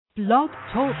Blog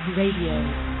Talk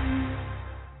Radio.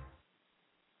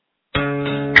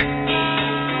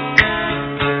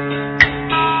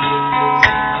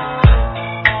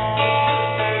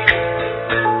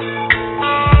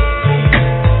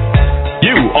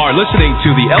 Are listening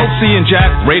to the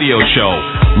LCandjack Radio Show,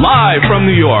 live from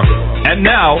New York. And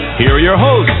now, here are your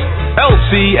hosts,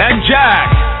 LC and Jack.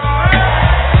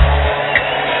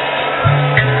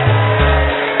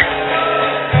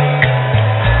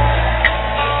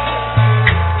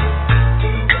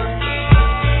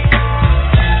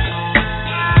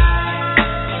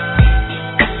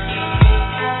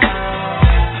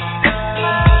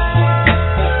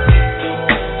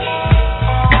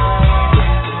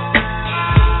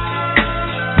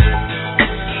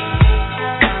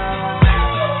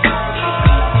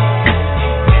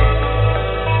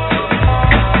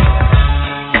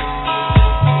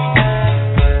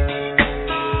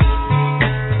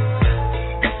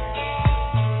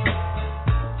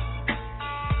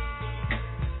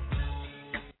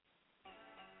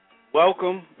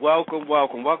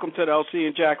 Welcome to the LC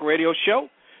and Jack Radio Show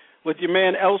with your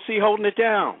man LC holding it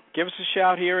down. Give us a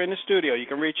shout here in the studio. You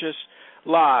can reach us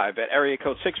live at area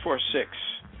code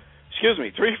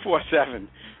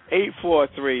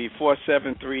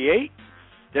 347-843-4738.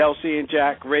 The LC and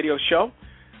Jack Radio Show.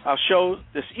 Our show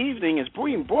this evening is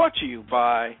being brought to you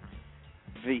by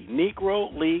the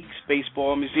Negro Leagues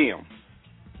Baseball Museum.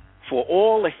 For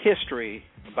all the history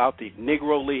about the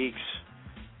Negro Leagues,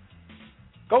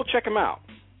 go check them out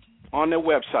on their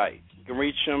website. You can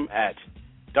reach them at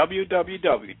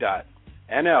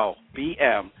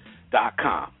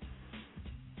www.nlbm.com.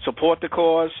 Support the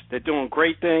cause. They're doing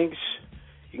great things.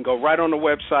 You can go right on the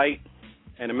website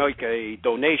and make a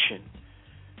donation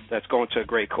that's going to a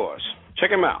great cause. Check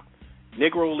them out,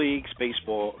 Negro Leagues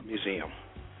Baseball Museum.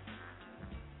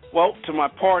 Well, to my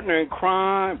partner in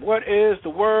crime, what is the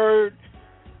word?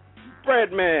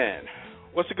 Breadman.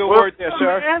 What's a good word there,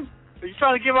 sir? Man? Are you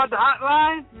trying to give out the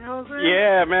hotline? You know what I'm saying?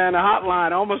 Yeah, man, the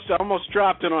hotline. Almost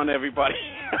dropped it on everybody.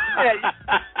 Yeah, you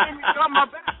got my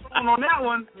backbone on that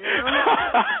one. You know?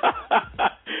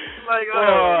 Like,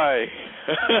 boy.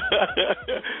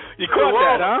 You caught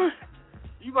that, huh?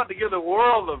 You about to give the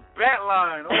world a bat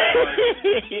line. Oh,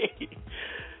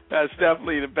 that's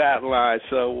definitely the bat line.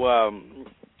 So,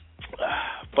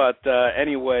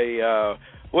 anyway,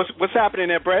 what's happening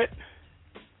there, Brett?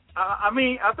 I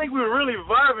think we were really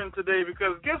vibing today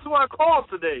because guess who I called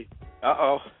today?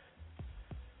 Uh-oh.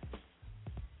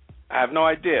 I have no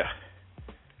idea.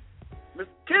 Mr.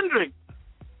 Kendrick.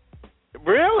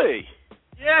 Really?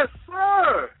 Yes,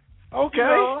 sir. Okay. You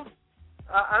know,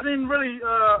 I didn't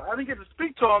get to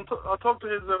speak to him. I talked to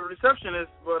his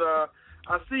receptionist, but I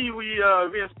see we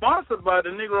being sponsored by the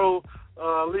Negro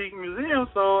League Museum,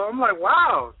 so I'm like,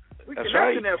 wow. That's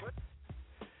right. There.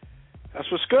 That's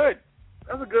what's good.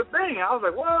 That's a good thing. I was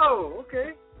like, whoa,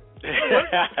 okay.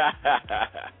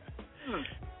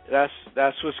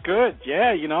 That's what's good.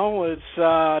 Yeah, you know, it's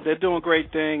they're doing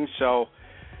great things. So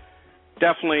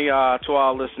definitely to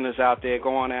our listeners out there,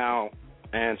 go on out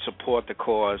and support the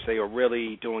cause. They are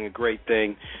really doing a great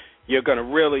thing. You're going to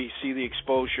really see the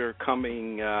exposure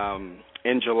coming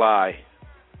in July.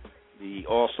 The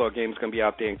All-Star game is going to be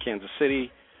out there in Kansas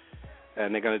City,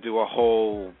 and they're going to do a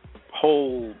whole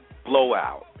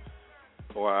blowout.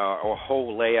 Or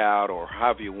whole layout, or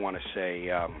however you want to say,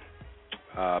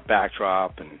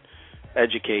 backdrop, and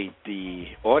educate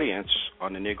the audience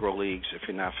on the Negro Leagues if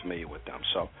you're not familiar with them.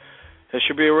 So it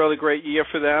should be a really great year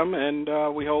for them, and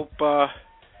we hope the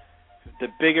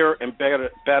bigger and better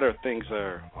things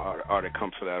are to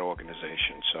come for that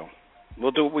organization. So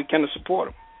we'll do what we can to support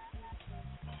them.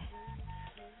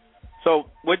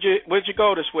 So where'd you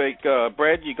go this week,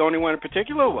 Brad? You go anywhere in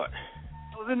particular or what?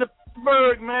 I was in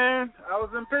Pittsburgh, man. I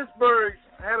was in Pittsburgh.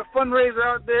 I had a fundraiser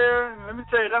out there, and let me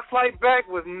tell you, that flight back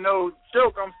was no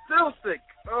joke. I'm still sick.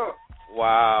 Oh.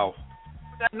 Wow.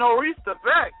 That nor'easter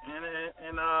back,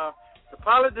 and the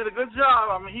pilot did a good job.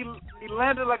 I mean, he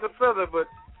landed like a feather, but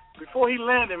before he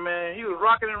landed, man, he was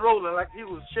rocking and rolling like he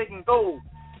was shaking gold.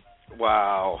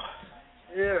 Wow.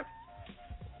 Yeah.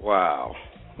 Wow.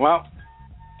 Well,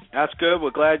 that's good.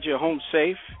 We're glad you're home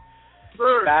safe.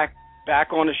 Sir.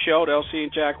 Back on the show, the LC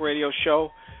and Jack Radio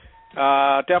Show.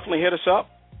 Definitely hit us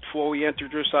up before we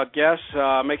introduce our guests.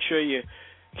 Make sure you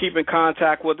keep in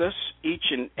contact with us each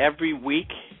and every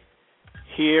week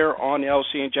here on the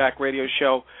LC and Jack Radio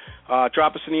Show.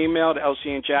 Drop us an email to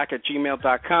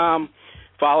lcandjack@gmail.com.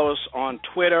 Follow us on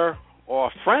Twitter or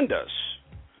friend us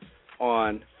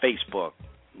on Facebook.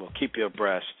 We'll keep you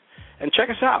abreast. And check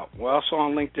us out. We're also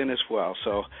on LinkedIn as well.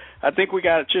 So I think we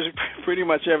got just pretty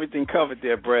much everything covered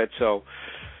there, Brett. So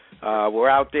We're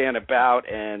out there and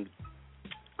about, and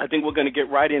I think we're going to get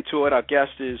right into it. Our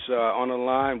guest is on the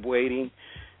line waiting.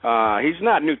 He's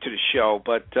not new to the show,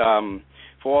 but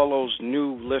for all those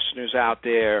new listeners out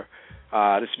there,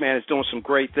 this man is doing some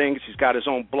great things. He's got his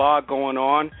own blog going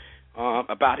on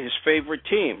about his favorite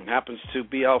team. It happens to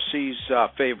be LC's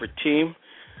favorite team.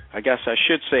 I guess I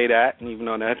should say that, even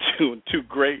though that's too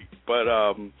great. But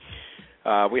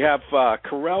we have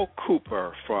Kerel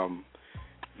Cooper from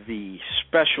the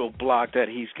special blog that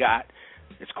he's got.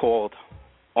 It's called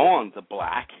On the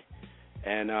Black,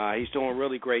 and he's doing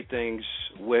really great things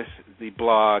with the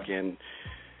blog, and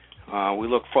we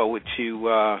look forward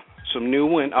to some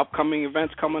new and upcoming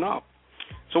events coming up.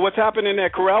 So what's happening there,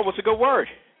 Kerel? What's a good word?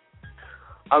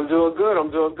 I'm doing good.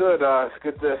 It's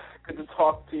good to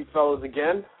talk to you fellas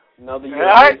again. Another year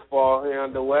of baseball here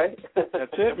underway.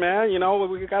 That's it, man. You know,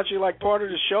 we got you like part of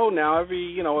the show now.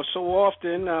 So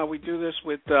often we do this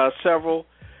with several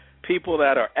people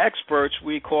that are experts.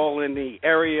 We call in the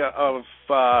area of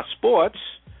sports.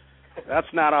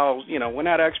 That's not all. We're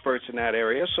not experts in that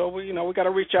area. So we got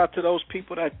to reach out to those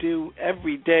people that do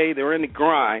every day. They're in the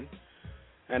grind,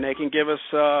 and they can give us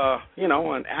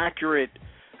an accurate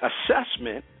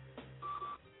assessment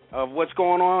of what's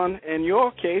going on. In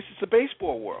your case, it's the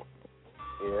baseball world.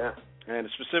 Yeah. And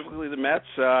specifically the Mets.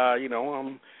 I'm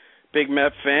a big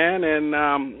Met fan, and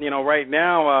right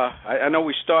now I know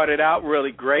we started out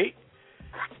really great,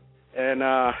 and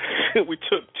we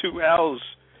took 2 L's.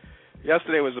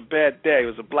 Yesterday was a bad day. It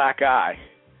was a black eye.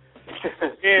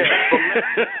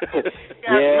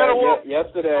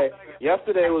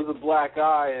 Yesterday was a black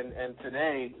eye, and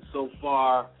today so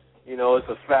far, it's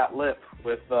a fat lip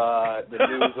with the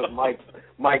news of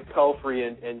Mike Pelfrey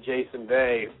and Jason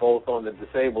Bay both on the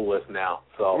disabled list now.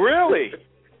 So really,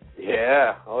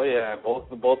 yeah, oh yeah,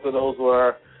 both of those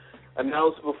were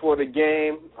announced before the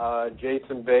game.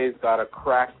 Jason Bay's got a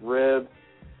cracked rib,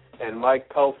 and Mike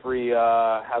Pelfrey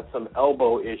has some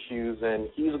elbow issues, and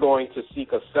he's going to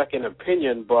seek a second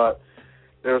opinion. But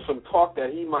there's some talk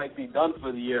that he might be done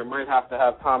for the year, might have to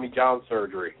have Tommy John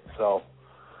surgery. So.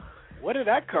 Where did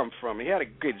that come from? He had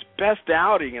his best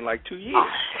outing in like 2 years.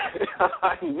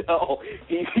 I know.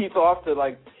 He's off to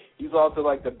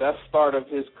the best start of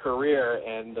his career,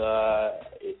 and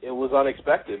it was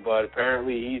unexpected. But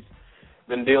apparently he's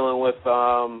been dealing with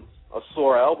a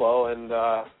sore elbow, and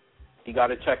he got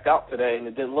it checked out today, and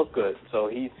it didn't look good. So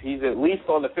he's at least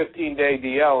on the 15-day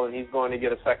DL, and he's going to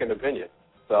get a second opinion.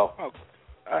 So,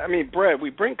 Brett, we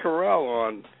bring Kerel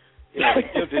on.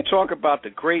 To talk about the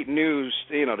great news,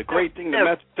 the great thing the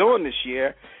Mets are doing this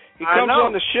year. He comes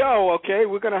on the show, okay,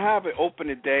 we're going to have it open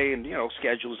today, and,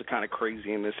 schedules are kind of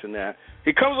crazy and this and that.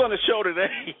 He comes on the show today,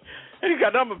 and he's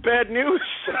got nothing but bad news.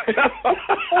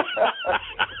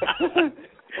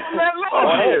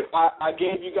 I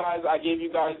gave you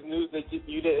guys news that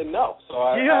you didn't know,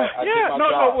 so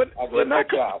we're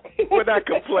not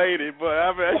complaining,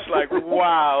 but it's like,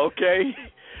 wow, okay.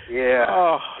 Yeah.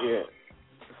 Oh. Yeah.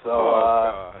 So,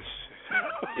 gosh.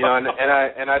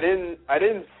 and I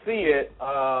didn't see it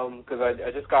because I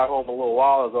just got home a little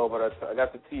while ago, but I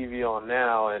got the TV on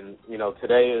now, and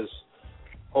today is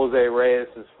Jose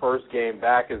Reyes' first game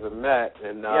back as a Met,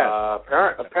 and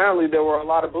apparently there were a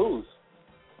lot of boos.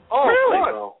 Oh, really?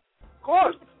 Of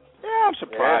course. Yeah, I'm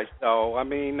surprised though.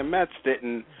 The Mets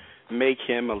didn't make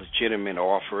him a legitimate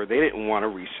offer. They didn't want to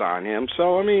re-sign him,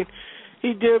 so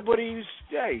he did what he's.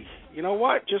 Hey, you know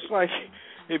what? Just like.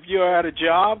 If you're at a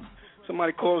job,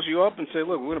 somebody calls you up and say,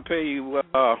 "Look, we're going to pay you,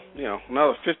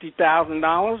 another $50,000."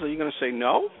 Are you going to say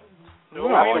no? No,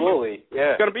 absolutely.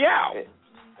 You're going to be out.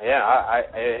 Yeah.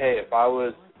 Hey, if I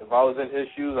was in his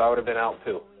shoes, I would have been out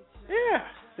too. Yeah.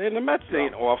 Then the Mets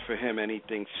didn't offer him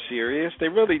anything serious. They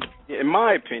really, in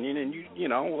my opinion, and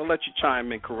we'll let you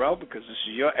chime in, Kerel, because this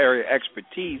is your area of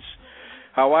expertise.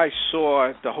 How I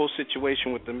saw the whole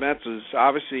situation with the Mets is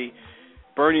obviously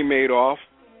Bernie Madoff.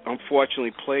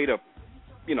 Unfortunately, played a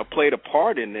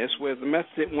part in this, where the Mets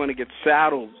didn't want to get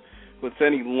saddled with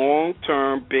any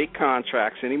long-term big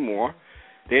contracts anymore.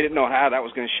 They didn't know how that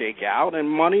was going to shake out, and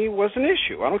money was an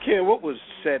issue. I don't care what was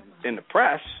said in the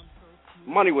press.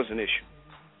 Money was an issue.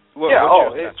 It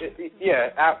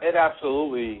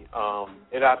absolutely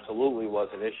was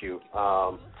an issue.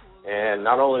 And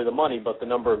not only the money, but the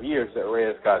number of years that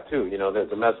Reyes got too.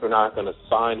 The Mets were not going to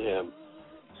sign him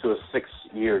to a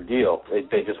 6-year deal.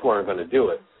 They just weren't going to do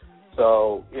it.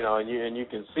 So, and you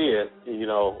can see it,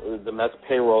 the Mets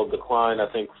payroll declined, I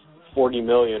think, $40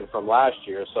 million from last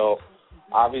year. So,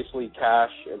 obviously, cash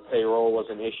and payroll was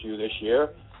an issue this year.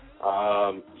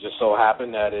 Just so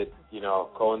happened that it,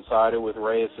 coincided with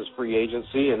Reyes' free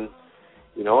agency, and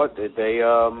you know what,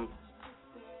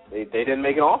 they didn't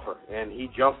make an offer, and he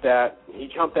jumped at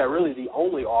really the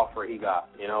only offer he got.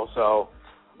 So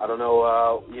I don't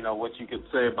know what you could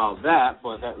say about that,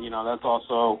 but that's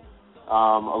also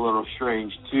a little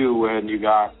strange too when you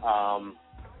got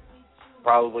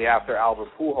probably after Albert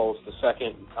Pujols the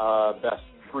second best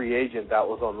free agent that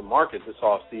was on the market this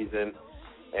offseason,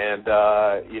 and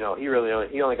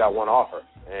he only got one offer,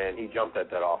 and he jumped at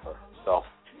that offer. So.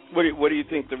 What do you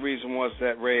think the reason was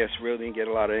that Reyes really didn't get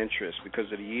a lot of interest?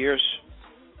 Because of the years?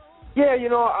 Yeah,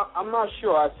 I'm not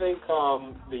sure. I think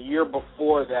the year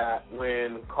before that,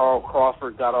 when Carl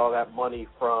Crawford got all that money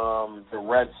from the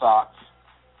Red Sox,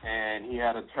 and he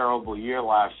had a terrible year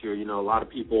last year, a lot of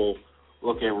people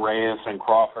look at Reyes and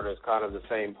Crawford as kind of the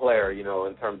same player,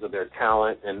 in terms of their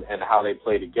talent and how they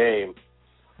play the game.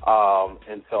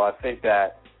 And so I think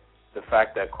that the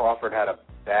fact that Crawford had a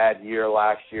bad year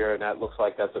last year, and that looks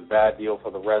like that's a bad deal for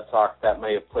the Red Sox, that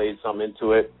may have played some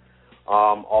into it.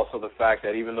 Also the fact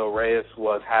that even though Reyes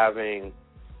was having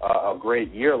a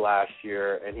great year last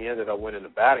year and he ended up winning the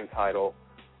batting title,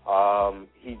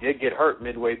 he did get hurt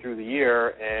midway through the year,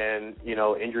 and,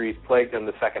 injuries plagued him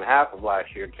the second half of last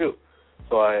year too.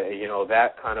 So,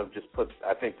 that kind of just puts,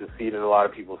 I think, the seed in a lot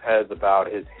of people's heads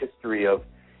about his history of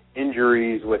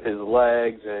injuries with his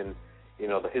legs, and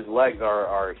his legs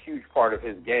are a huge part of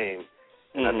his game,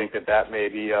 and I think that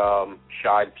maybe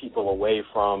shied people away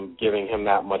from giving him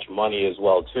that much money as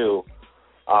well too.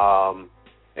 And,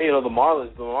 the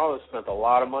Marlins spent a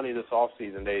lot of money this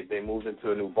offseason. They moved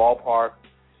into a new ballpark.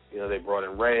 They brought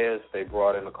in Reyes. They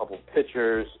brought in a couple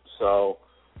pitchers. So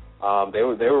they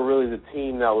were really the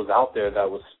team that was out there that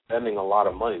was spending a lot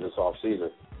of money this offseason.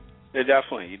 You're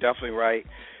definitely right.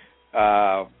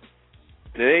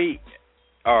 They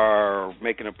are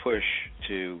making a push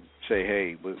to say,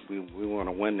 hey, we want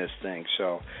to win this thing.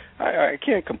 So I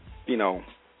can't,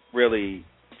 really,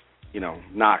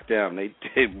 knock them. They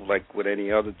did like what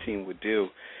any other team would do.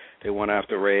 They went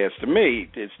after Reyes. To me,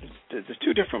 there's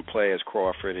two different players,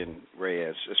 Crawford and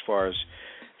Reyes, as far as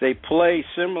they play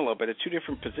similar, but at two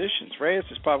different positions. Reyes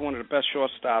is probably one of the best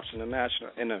shortstops in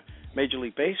the Major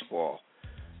League Baseball.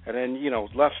 And then,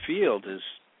 left field is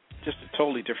just a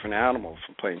totally different animal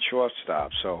from playing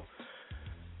shortstop. So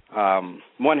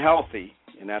one healthy,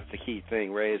 and that's the key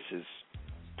thing. Reyes is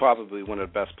probably one of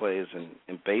the best players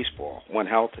in baseball, one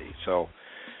healthy. So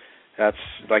that's,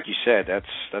 like you said,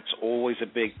 that's always a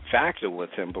big factor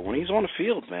with him. But when he's on the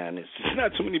field, man, it's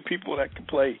not too many people that can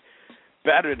play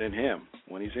better than him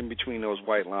when he's in between those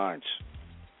white lines.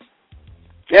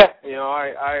 Yeah,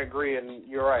 I agree, and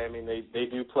you're right. I mean, they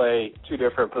do play two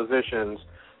different positions.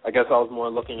 I guess I was more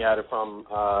looking at it from,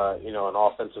 an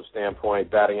offensive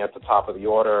standpoint, batting at the top of the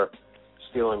order,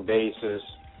 stealing bases,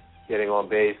 getting on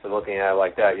base, and looking at it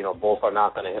like that. Both are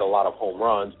not going to hit a lot of home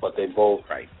runs, but they both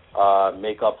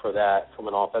make up for that from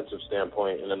an offensive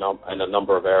standpoint in a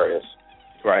number of areas.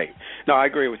 Right. No, I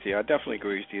agree with you. I definitely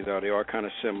agree with you, though. They are kind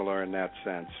of similar in that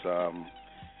sense.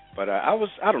 But I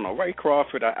don't know, Ray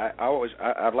Crawford,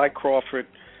 I like Crawford,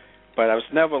 but I was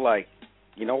never like,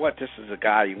 you know what, this is a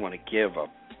guy you want to give a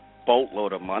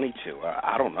boatload of money to.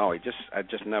 I don't know. I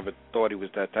just never thought he was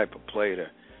that type of player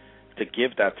to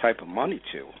give that type of money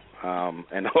to.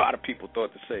 And a lot of people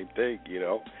thought the same thing,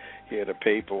 He had a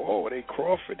paper, they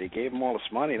Crawford. They gave him all this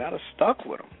money, and I'd have stuck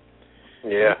with him.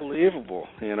 Yeah. Unbelievable,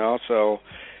 So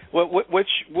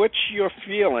what's your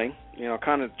feeling,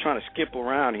 kind of trying to skip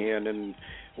around here, and then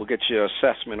we'll get your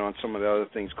assessment on some of the other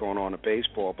things going on in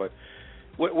baseball. But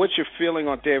what's your feeling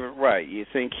on David Wright? You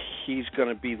think he's going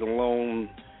to be the lone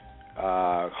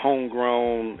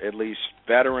homegrown, at least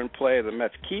veteran player the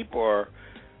Mets keep, or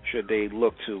should they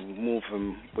look to move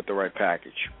him with the right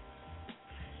package?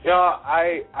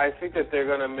 I think that they're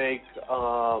going to make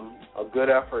a good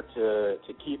effort to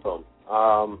keep him.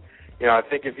 I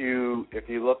think if you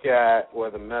look at where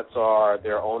the Mets are,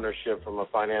 their ownership from a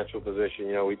financial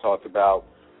position, we talked about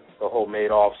the whole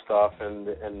Madoff stuff and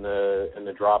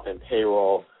the drop in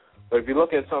payroll. But if you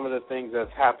look at some of the things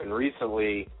that's happened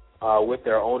recently with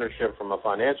their ownership from a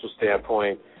financial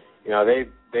standpoint,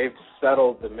 they've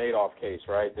settled the Madoff case,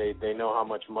 right? They know how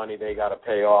much money they got to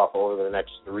pay off over the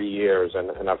next 3 years,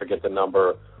 and I forget the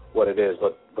number, what it is,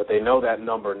 but they know that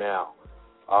number now.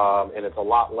 And it's a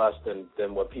lot less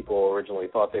than what people originally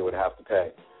thought they would have to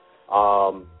pay.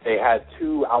 They had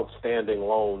two outstanding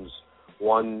loans,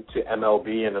 one to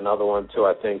MLB and another one to,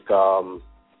 I think,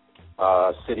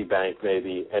 Citibank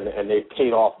maybe, and they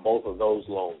paid off both of those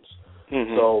loans.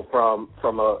 Mm-hmm. So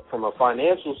from a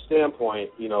financial standpoint,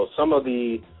 some of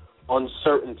the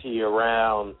uncertainty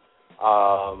around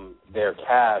their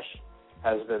cash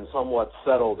has been somewhat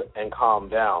settled and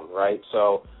calmed down, right?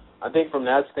 So I think from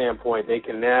that standpoint, they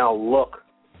can now look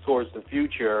towards the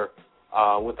future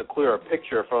with a clearer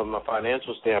picture from a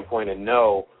financial standpoint and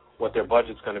know what their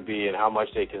budget's going to be and how much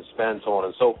they can spend, so on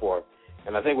and so forth.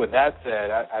 And I think with that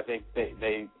said, I think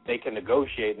they can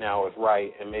negotiate now with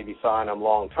Wright and maybe sign him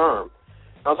long term.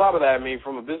 On top of that, I mean,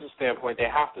 from a business standpoint, they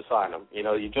have to sign him. You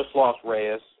know, you just lost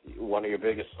Reyes, one of your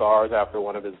biggest stars, after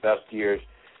one of his best years.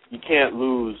 You can't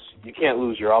lose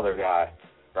your other guy,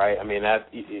 right? I mean,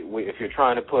 if you're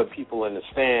trying to put people in the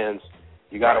stands,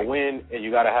 you got to win, and you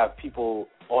got to have people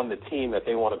on the team that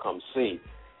they want to come see.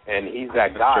 And he's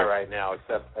that guy right now,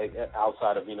 except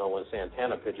outside of, when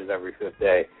Santana pitches every fifth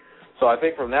day. So I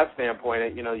think from that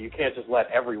standpoint, you can't just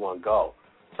let everyone go.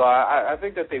 So I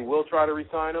think that they will try to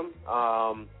re-sign him.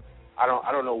 I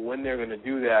don't know when they're going to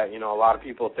do that. A lot of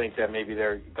people think that maybe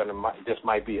this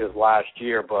might be his last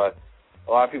year, but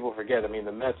a lot of people forget. I mean,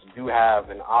 the Mets do have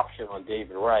an option on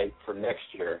David Wright for next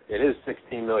year. It is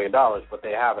 $16 million, but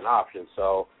they have an option.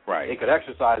 So they could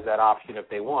exercise that option if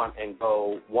they want and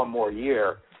go one more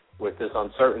year with this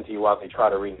uncertainty while they try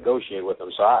to renegotiate with him.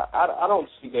 So I don't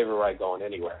see David Wright going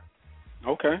anywhere.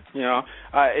 Okay.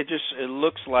 It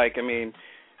looks like, and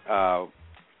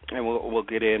we'll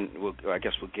get in. I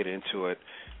guess we'll get into it,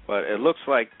 but it looks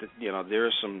like there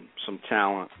is some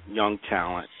talent, young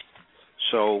talent.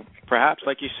 So perhaps,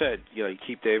 like you said, you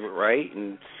keep David Wright,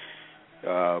 and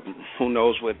who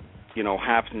knows what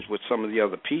happens with some of the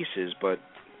other pieces. But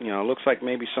it looks like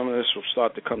maybe some of this will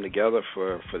start to come together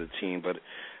for the team. But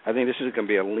I think this is going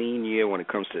to be a lean year when it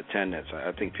comes to attendance.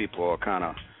 I think people are kind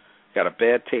of got a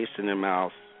bad taste in their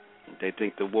mouth. They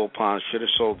think the Wilpons should have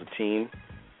sold the team,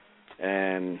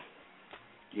 and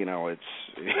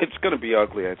it's going to be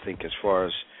ugly. I think as far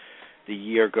as the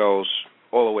year goes,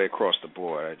 all the way across the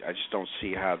board. I just don't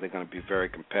see how they're going to be very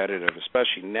competitive,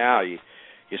 especially now.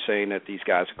 You're saying that these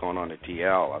guys are going on the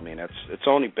DL. I mean, it's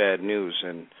only bad news,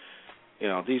 and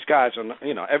these guys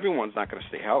are. Everyone's not going to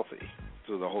stay healthy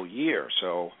through the whole year,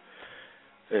 so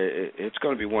it's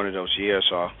going to be one of those years.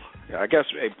 So I guess,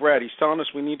 hey, Brad, he's telling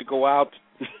us we need to go out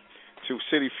to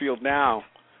Citi Field now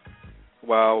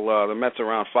while the Mets are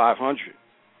around 500.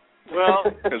 Well,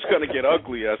 it's going to get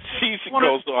ugly as season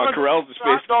goes on.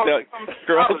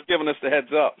 Kerel's giving us the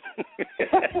heads up.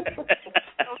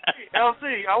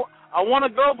 LC, I want to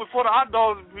go before the hot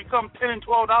dogs become $10 and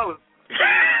 $12.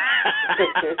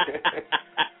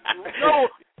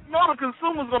 The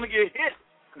consumer's going to get hit.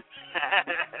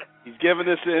 He's giving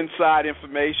us inside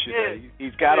information. Yeah.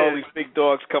 He's got all these big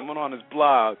dogs coming on his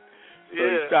blog. So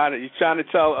he's trying to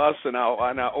tell us and our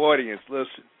audience,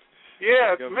 listen.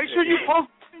 Yeah, make sure you post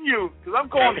because I'm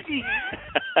going to eat.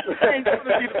 I ain't going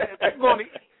to see the Mets. I'm going to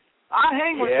eat. I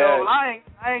hang with y'all. I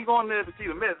ain't going there to see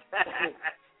the Mets.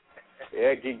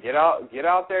 Get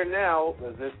out there now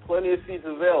because there's plenty of seats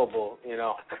available. I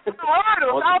heard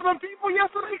 1,000 people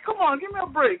yesterday. Come on, give me a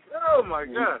break. Oh my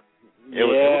God. It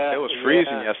was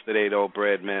freezing yesterday though,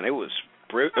 Brad. Man, it was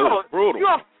brutal.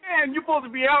 You're a fan. You're supposed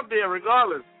to be out there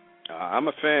regardless. I'm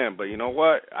a fan, but you know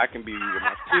what? I can be with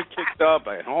my feet kicked up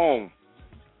at home.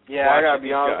 Yeah, I gotta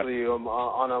be honest with you.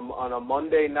 On a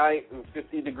Monday night in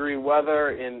 50-degree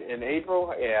weather in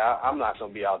April, I'm not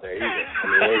gonna be out there either.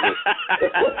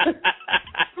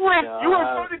 You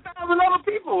and 30,000 other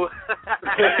people.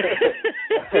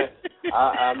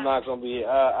 I'm not gonna be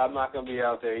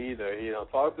out there either.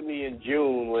 Talk to me in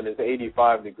June when it's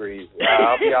 85 degrees.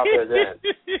 I'll be out there then.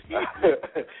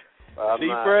 See,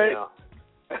 Brad.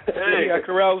 Hey,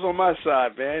 Kerel's on my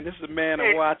side, man. This is a man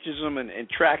that watches them and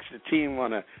tracks the team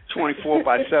on a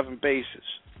 24/7 basis.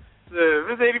 If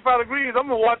it's 85 degrees, I'm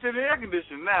going to watch it in the air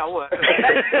conditioning now. What?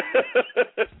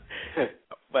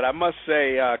 But I must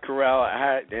say, Kerel,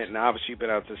 and obviously you've been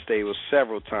out to the stadium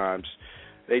several times,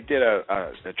 they did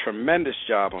a tremendous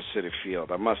job on Citi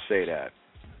Field. I must say that.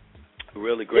 A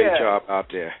really great job out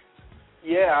there.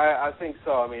 Yeah, I think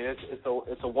so. I mean,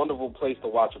 it's a wonderful place to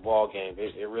watch a ball game.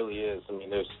 It really is. I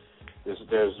mean, there's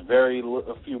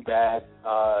a few bad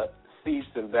seats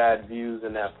and bad views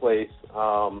in that place.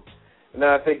 And then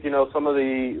I think some of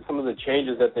the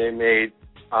changes that they made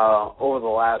over the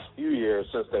last few years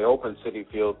since they opened Citi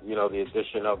Field. The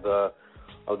addition of the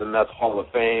Mets Hall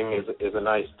of Fame is a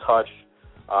nice touch.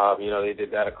 They did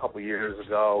that a couple years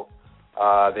ago.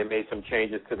 They made some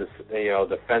changes to the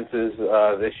fences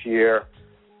this year,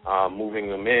 moving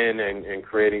them in and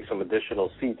creating some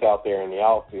additional seats out there in the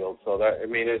outfield. So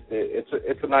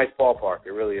it's a nice ballpark.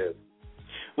 It really is.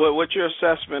 Well, what's your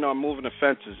assessment on moving the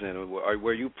fences in?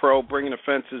 Were you pro bringing the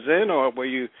fences in, or were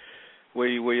you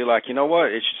like, you know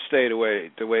what, it should stay the way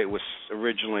it was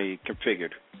originally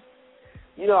configured?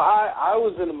 I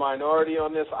was in the minority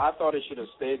on this. I thought it should have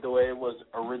stayed the way it was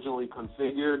originally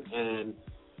configured and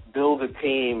build a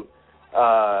team,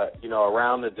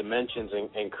 around the dimensions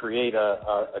and create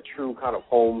a true kind of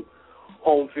home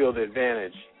field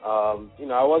advantage. I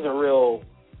wasn't real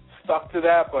stuck to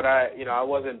that, but I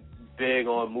wasn't big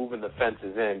on moving the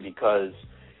fences in because,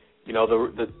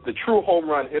 the true home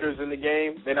run hitters in the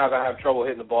game, they're not going to have trouble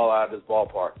hitting the ball out of this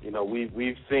ballpark.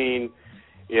 We've seen,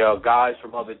 guys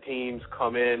from other teams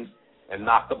come in and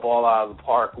knock the ball out of the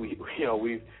park.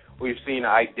 We've seen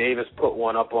Ike Davis put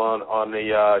one up on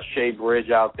the Shea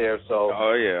Bridge out there. So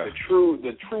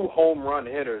the true home run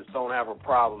hitters don't have a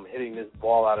problem hitting this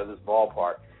ball out of this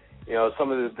ballpark.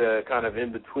 Some of the kind of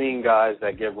in between guys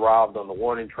that get robbed on the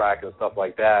warning track and stuff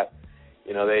like that,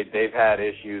 they've had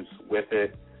issues with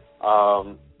it.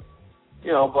 But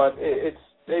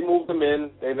they moved them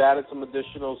in. They've added some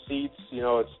additional seats.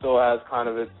 It still has kind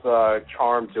of its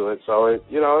charm to it. So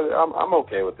I'm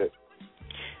okay with it.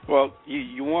 Well,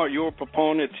 you were a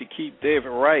proponent to keep David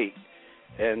Wright,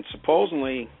 and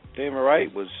supposedly David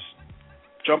Wright was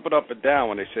jumping up and down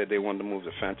when they said they wanted to move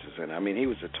the fences in. I mean, he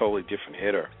was a totally different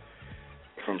hitter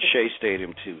from Shea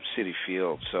Stadium to Citi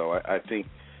Field. So I think,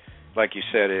 like you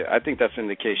said, I think that's an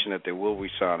indication that they will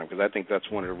re-sign him, because I think that's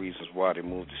one of the reasons why they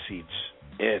moved the seats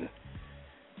in,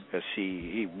 because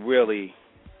he really,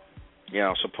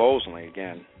 supposedly,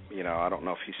 again, I don't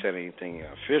know if he said anything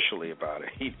officially about it.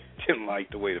 He didn't like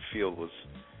the way the field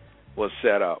was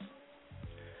set up.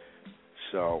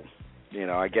 So,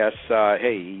 I guess,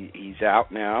 he's out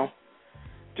now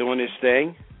doing his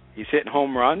thing. He's hitting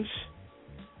home runs.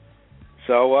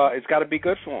 So it's got to be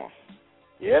good for him.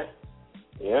 Yeah.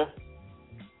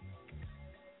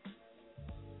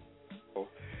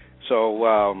 So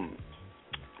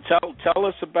tell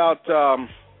us about,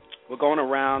 we're going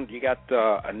around. You got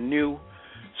some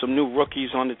new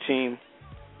rookies on the team.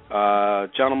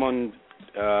 Gentlemen,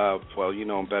 well, you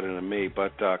know him better than me,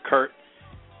 but Kurt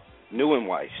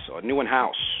Neuenhuis, or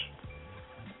Neuenhuis.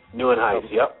 Neuenhuis,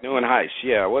 yep. Neuenhuis,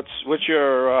 yeah. What's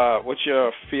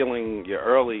your feeling, your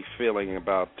early feeling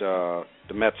about the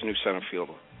Mets' new center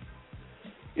fielder?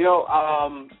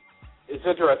 It's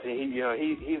interesting.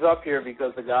 He's up here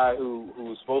because the guy who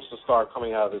was supposed to start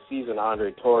coming out of the season,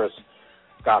 Andre Torres,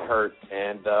 got hurt,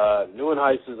 and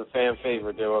Neuenhuis is a fan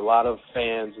favorite. There were a lot of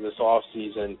fans this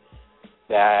offseason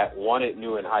that wanted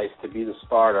Neuenhuis to be the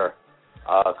starter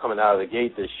coming out of the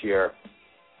gate this year.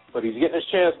 But he's getting his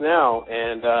chance now,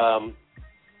 and,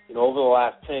 over the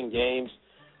last 10 games,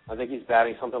 I think he's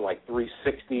batting something like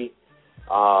 360.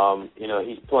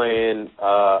 He's playing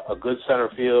a good center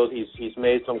field. He's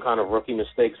made some kind of rookie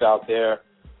mistakes out there,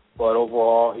 but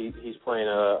overall he's playing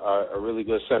a really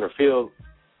good center field.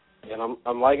 And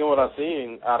I'm liking what I'm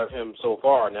seeing out of him so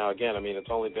far. Now, again,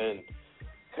 it's only been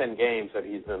 10 games that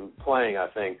he's been playing, I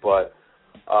think, but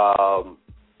so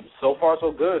far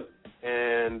so good.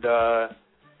 And I'm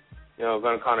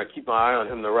going to kind of keep my eye on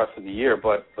him the rest of the year.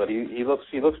 But he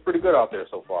looks pretty good out there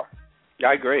so far. Yeah,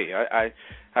 I agree. I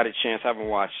had a chance. I haven't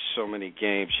watched so many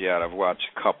games yet. I've watched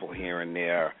a couple here and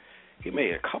there. He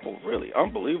made a couple really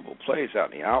unbelievable plays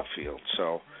out in the outfield.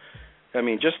 So,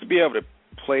 just to be able to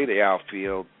play the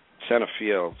outfield, center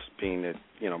field being the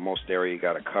most area you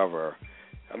got to cover,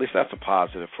 at least that's a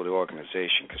positive for the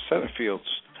organization, because center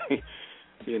fields,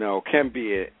 can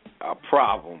be a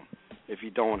problem if you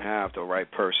don't have the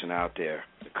right person out there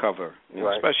to cover,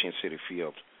 right, especially in Citi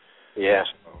Field. Yeah.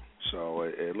 So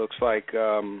it looks like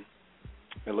we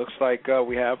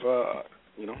have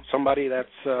somebody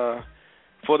that's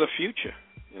for the future.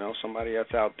 Somebody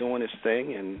that's out doing his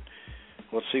thing, and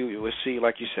we'll see.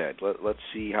 Like you said, let's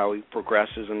see how he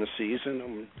progresses in the season,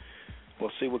 and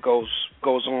we'll see what goes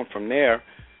on from there.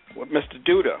 With Mr.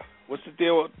 Duda, what's the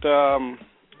deal with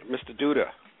Mr.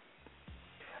 Duda?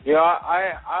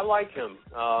 I like him.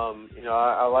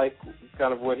 I like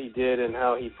kind of what he did and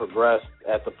how he progressed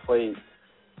at the plate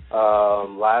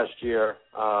last year.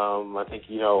 I think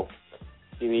he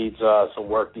needs some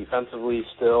work defensively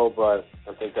still, but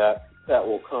I think that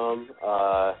will come.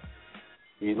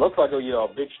 He looks like a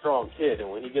big, strong kid,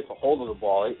 and when he gets a hold of the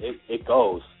ball, it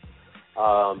goes.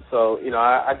 So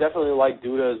I definitely like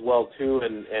Duda as well too,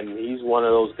 and he's one of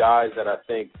those guys that I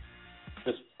think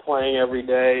just playing every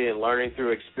day and learning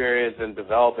through experience and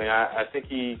developing, I think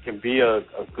he can be a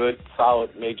good,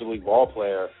 solid major league ball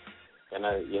player, and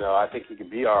I think he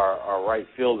could be our right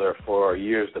fielder for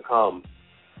years to come.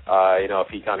 If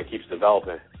he kind of keeps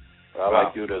developing. But I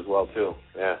like Duda as well too.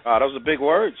 Yeah. Those are big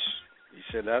words. You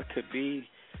said that could be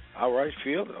our right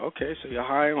fielder. Okay, so you're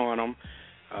high on him.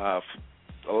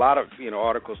 A lot of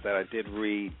articles that I did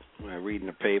read when I read in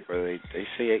the paper,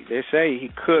 they say he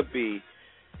could be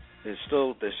they're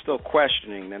still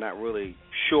questioning. They're not really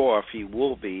sure if he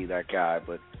will be that guy,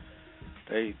 but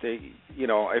they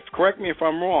correct me if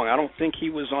I'm wrong. I don't think he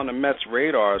was on the Mets'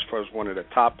 radar as far as one of the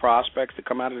top prospects to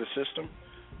come out of the system.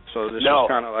 So this was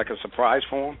kind of like a surprise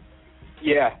for him.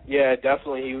 Yeah,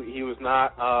 definitely. He was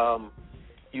not.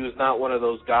 He was not one of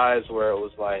those guys where it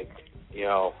was like,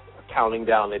 counting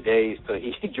down the days till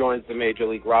he joins the major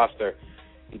league roster.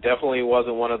 He definitely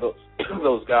wasn't one of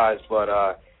those guys, but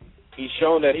he's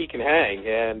shown that he can hang,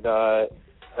 and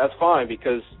that's fine,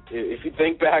 because if you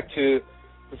think back to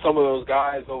some of those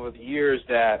guys over the years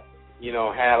that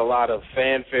had a lot of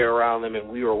fanfare around them and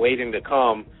we were waiting to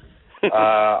come, a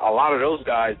lot of those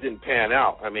guys didn't pan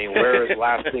out. I mean, where is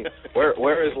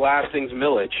Lastings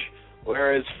Millich?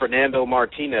 Where is Fernando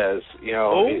Martinez?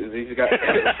 These guys.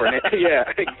 Yeah,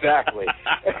 exactly.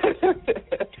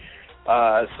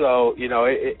 So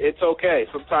it's okay.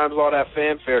 Sometimes all that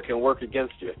fanfare can work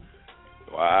against you.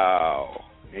 Wow,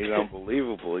 he's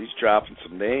unbelievable. He's dropping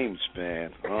some names,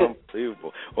 man.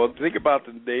 Unbelievable. Well, think about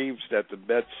the names that the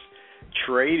Mets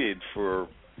traded for,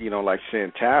 like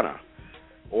Santana.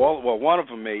 One of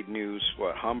them made news.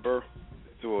 Humber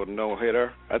threw a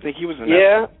no-hitter. I think he was in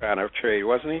that kind of trade,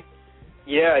 wasn't he?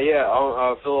 Yeah.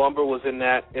 Phil Humber was in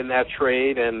that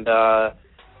trade, and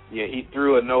he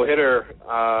threw a no-hitter,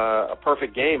 a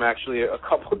perfect game actually, a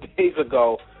couple of days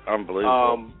ago.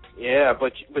 Unbelievable. Yeah,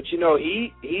 but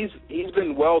he's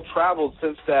been well traveled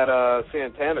since that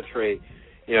Santana trade.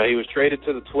 He was traded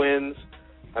to the Twins.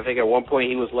 I think at one point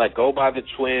he was let go by the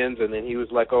Twins, and then he was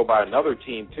let go by another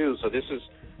team too. So this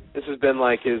has been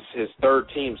like his third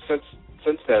team since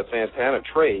that Santana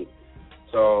trade.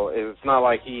 So it's not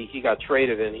like he got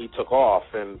traded and he took off,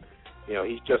 and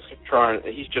he's just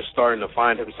starting to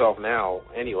find himself now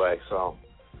anyway. So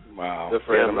wow, good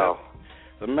for him though.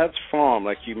 The Mets farm,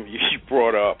 like you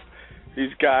brought up,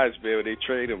 these guys, man, when they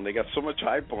trade them, they got so much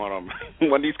hype on them.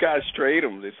 When these guys trade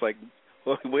them, it's like,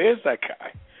 well, where's that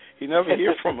guy? You never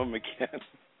hear from him again.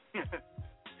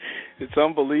 It's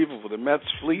unbelievable. The Mets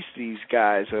fleece these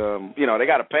guys. They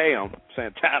got to pay them.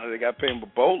 Santana, they got to pay him a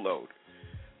boatload.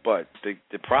 But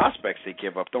the prospects they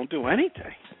give up don't do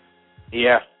anything.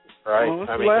 Yeah, right. When's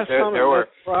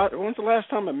the last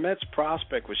time a Mets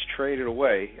prospect was traded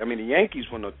away? I mean, the Yankees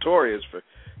were notorious for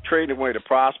trading away the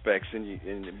prospects, and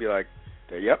you'd be like,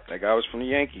 yep, that guy was from the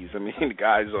Yankees. I mean, the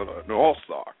guy's an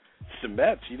all-star. It's the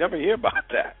Mets. You never hear about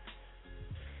that.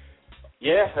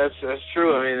 Yeah, that's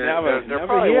true. I mean, there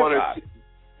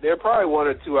are probably one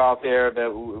or two out there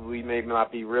that we may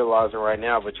not be realizing right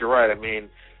now, but you're right. I mean,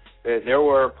 there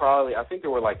were I think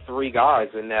there were like three guys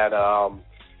in that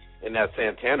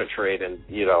Santana trade, and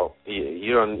you don't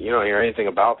hear anything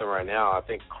about them right now. I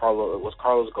think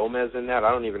Carlos Gomez in that.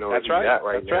 I don't even know where he's at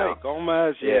right now. That's right,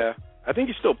 Gomez. Yeah, I think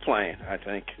he's still playing. I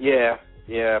think. Yeah,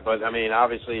 but I mean,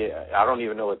 obviously, I don't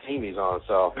even know what team he's on.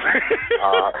 So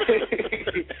I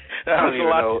don't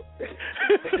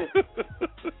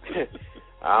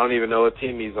even know what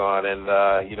team he's on, and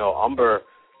Umber.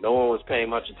 No one was paying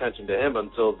much attention to him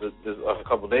until a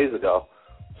couple of days ago.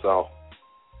 So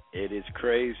it is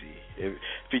crazy. If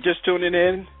you're just tuning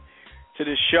in to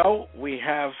the show, we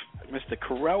have Mr.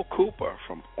 Kerel Cooper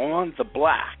from On the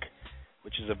Black,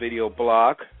 which is a video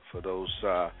blog for those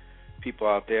people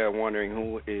out there wondering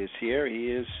who is here.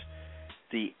 He is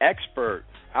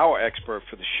our expert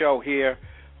for the show here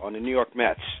on the New York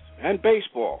Mets and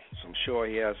baseball. So I'm sure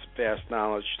he has vast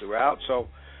knowledge throughout. So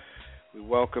we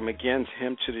welcome again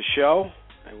him to the show,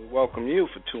 and we welcome you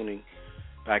for tuning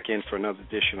back in for another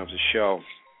edition of the show.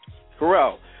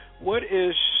 Kerel, what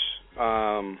is,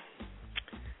 I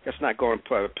guess not going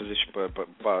by position, but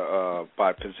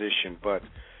by position, but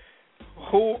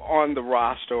who on the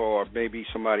roster or maybe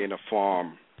somebody in the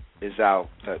farm is out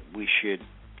that we should,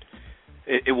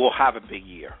 it will have a big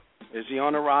year? Is he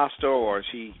on the roster, or is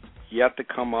he yet to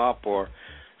come up, or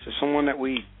is there someone that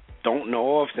we don't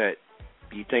know of that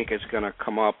you think is going to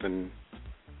come up and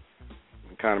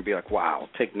kind of be like, wow,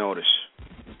 take notice,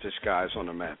 this guy's on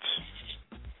the Mets?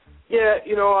 Yeah,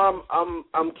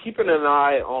 I'm keeping an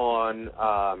eye on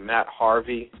Matt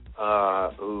Harvey,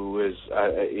 who is,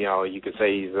 you could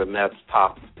say he's the Mets'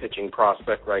 top pitching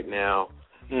prospect right now,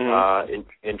 in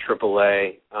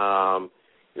AAA.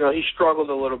 He struggled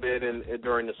a little bit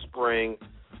during the spring,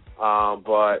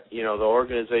 but the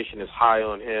organization is high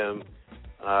on him.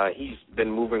 He's been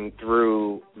moving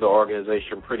through the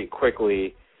organization pretty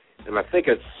quickly, and I think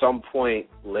at some point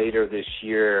later this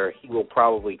year he will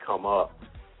probably come up.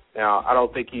 Now, I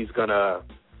don't think he's going to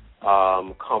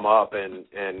come up and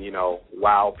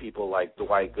wow people like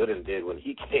Dwight Gooden did when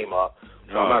he came up.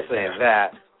 So I'm not saying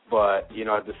that, but,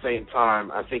 at the same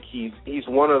time, I think he's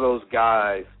one of those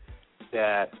guys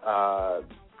that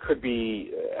could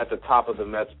be at the top of the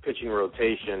Mets pitching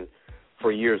rotation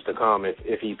for years to come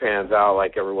if he pans out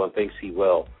like everyone thinks he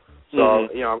will. So,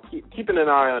 I'm keeping an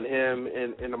eye on him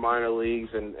in the minor leagues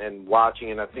and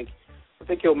watching, and I think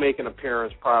he'll make an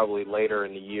appearance probably later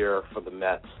in the year for the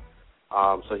Mets.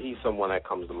 So he's someone that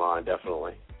comes to mind,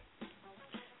 definitely.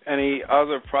 Any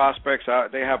other prospects?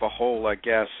 They have a whole, I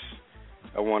guess,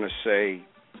 I want to say,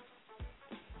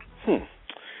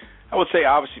 I would say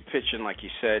obviously pitching, like you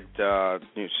said,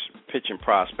 pitching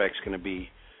prospects going to be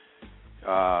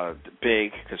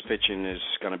big because pitching is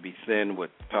going to be thin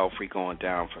with Pelfrey going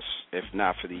down for, if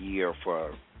not for the year,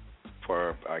 for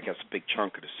I guess a big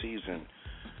chunk of the season.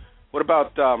 What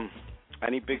about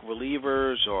any big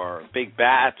relievers or big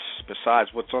bats besides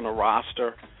what's on the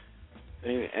roster?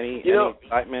 Any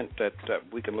excitement that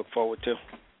we can look forward to?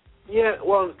 Yeah,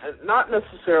 well, not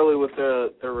necessarily with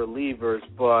the relievers,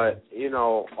 but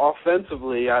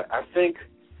offensively, I think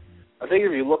if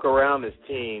you look around this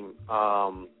team,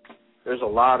 there's a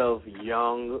lot of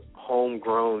young,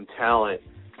 homegrown talent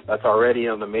that's already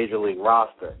on the major league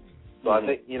roster. So I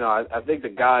think I think the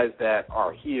guys that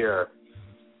are here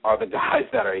are the guys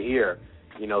that are here.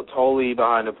 Tolley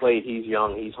behind the plate, he's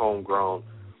young, he's homegrown.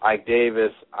 Ike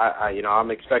Davis,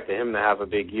 I'm expecting him to have a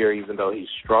big year, even though he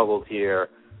struggled here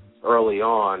early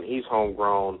on. He's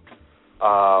homegrown.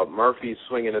 Murphy's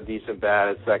swinging a decent bat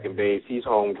at second base. He's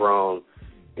homegrown.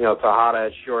 Tejada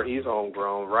at short, he's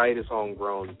homegrown. Wright is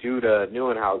homegrown. Duda,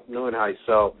 Neuenhuis.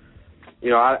 So,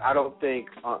 I don't think,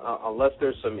 unless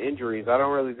there's some injuries, I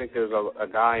don't really think there's a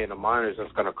guy in the minors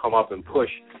that's going to come up and push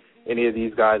any of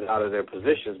these guys out of their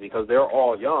positions because they're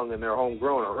all young and they're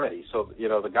homegrown already. So,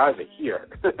 the guys are here.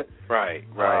 Right.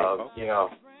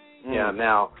 Yeah,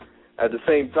 now, at the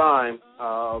same time,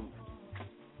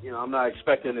 I'm not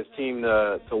expecting this team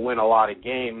to win a lot of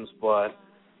games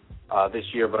this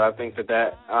year, but I think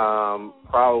that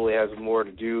probably has more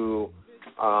to do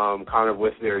kind of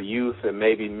with their youth and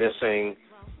maybe missing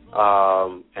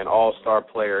an all-star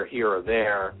player here or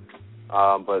there.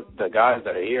 But the guys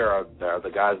that are here are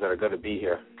the guys that are going to be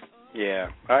here. Yeah,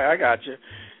 I got you.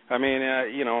 I mean,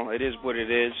 it is what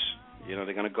it is.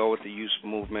 They're going to go with the youth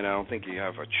movement. I don't think you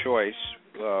have a choice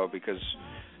because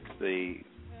the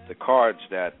cards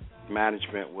that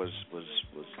management was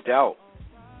dealt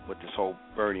with this whole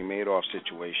Bernie Madoff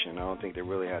situation, I don't think they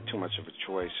really had too much of a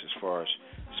choice as far as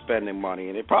spending money,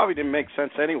 and it probably didn't make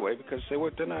sense anyway because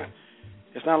they're not.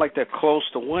 It's not like they're close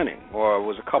to winning, or it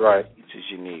was a couple of pieces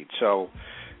you need. So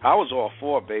I was all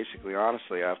for, basically,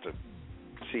 honestly, after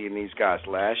seeing these guys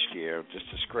last year, just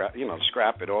to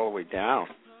scrap it all the way down.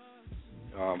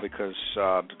 Because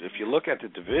if you look at the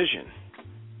division,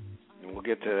 and we'll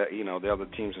get to the other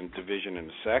teams in the division in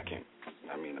a second.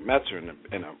 I mean, the Mets are in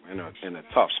a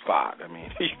tough spot. I mean,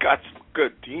 you got some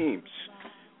good teams,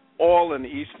 all in the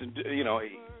Eastern,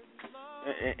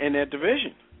 in their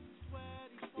division.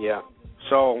 Yeah.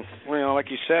 So,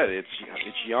 like you said, it's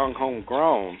young,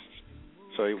 homegrown.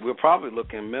 So we're probably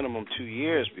looking minimum 2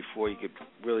 years before you could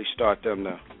really start them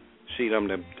to see them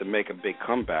to make a big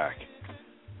comeback.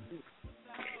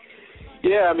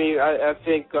 Yeah, I mean, I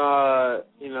think,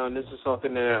 and this is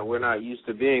something that we're not used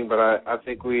to being, but I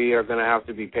think we are going to have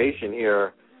to be patient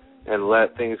here and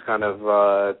let things kind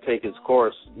of take its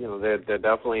course. They're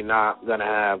definitely not going to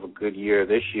have a good year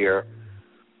this year.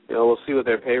 We'll see what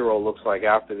their payroll looks like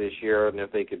after this year and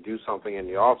if they could do something in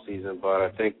the off season. But I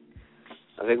think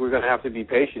we're going to have to be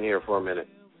patient here for a minute.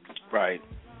 Right.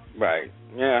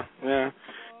 Yeah.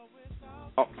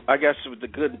 Oh, I guess the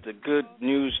good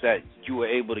news that you were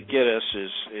able to get us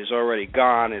is already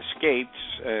gone, escaped,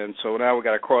 and so now we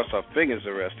got to cross our fingers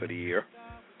the rest of the year.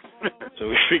 So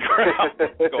we figure out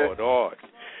what's going on.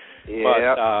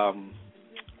 Yeah.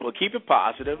 But we'll keep it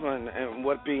positive, and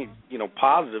what being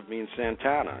positive means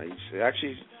Santana. He's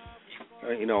actually,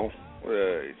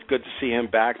 it's good to see him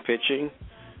back pitching.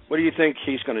 What do you think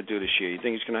he's going to do this year? You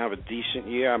think he's going to have a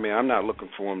decent year? I mean, I'm not looking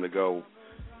for him to go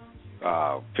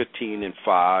 15-5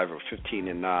 or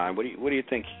 15-9. What do you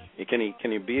think?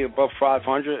 Can he be above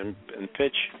 500 and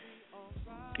pitch,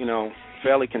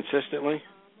 fairly consistently?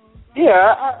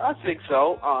 Yeah, I think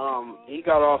so. He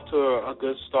got off to a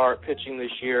good start pitching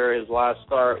this year. His last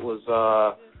start was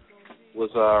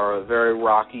very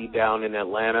rocky down in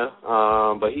Atlanta,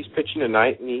 but he's pitching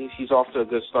tonight, and he's off to a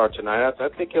good start tonight. I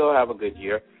think he'll have a good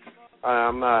year.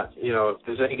 I'm not,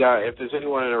 if there's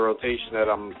anyone in the rotation that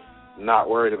I'm not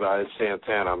worried about, it's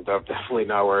Santana. I'm definitely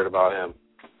not worried about him.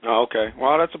 Oh, okay.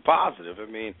 Well, that's a positive.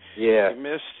 I mean, yeah,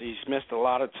 he's missed a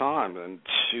lot of time, and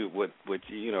shoot, with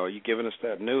you giving us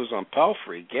that news on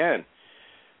Pelfrey again,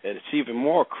 and it's even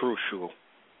more crucial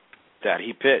that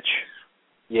he pitch.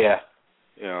 Yeah,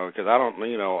 Because I don't,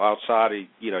 outside of,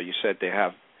 you said they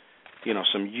have,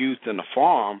 some youth in the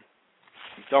farm.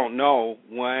 You don't know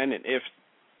when and if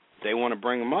they want to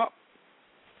bring them up.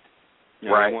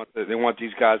 Right. They want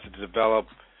these guys to develop,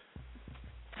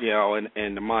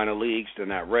 in the minor leagues. They're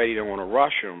not ready. They want to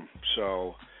rush them.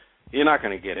 So you're not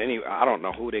going to get any. I don't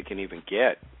know who they can even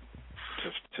get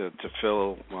to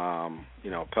fill,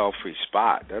 Pelfrey's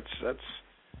spot. That's.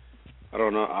 I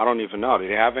don't know. I don't even know. Do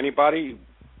they have anybody,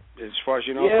 as far as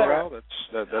you know, Kerel,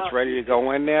 that's ready to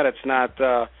go in there? That's not.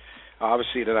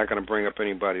 Obviously, they're not going to bring up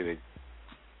anybody that,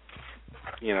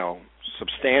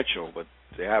 substantial. But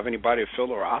do they have anybody to fill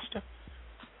the roster?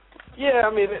 Yeah,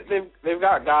 I mean they've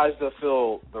got guys to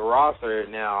fill the roster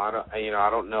now. I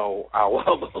don't know how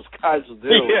well those guys will do.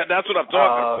 Yeah, that's what I'm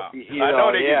talking about. I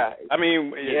know they. Yeah. I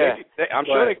mean, I'm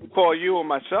sure they can call you or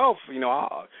myself.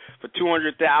 For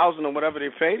 $200,000 or whatever they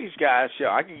pay these guys. Yeah,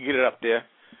 I can get it up there.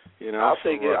 I'll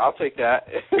take it. I'll take that.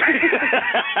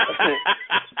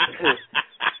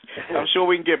 I'm sure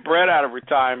we can get Brett out of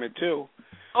retirement too.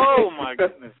 Oh my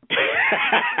goodness!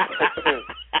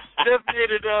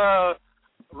 Designated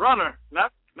runner,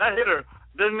 not hitter.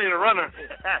 Designated runner.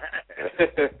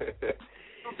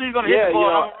 He's gonna hit the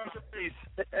ball. I'm gonna run the pace.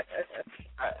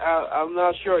 I'm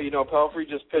not sure. Pelfrey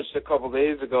just pitched a couple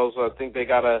days ago, so I think they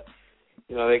got a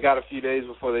few days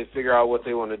before they figure out what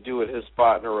they want to do with his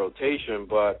spot in the rotation.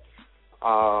 But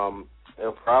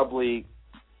they'll probably,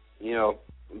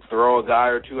 throw a guy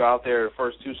or two out there the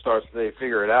first two starts so they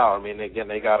figure it out. I mean, again,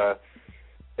 they gotta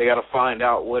find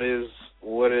out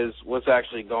what's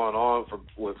actually going on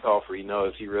with Pelfrey.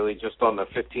 Is he really just on the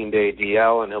 15-day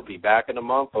DL and he'll be back in a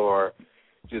month, or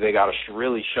do they got to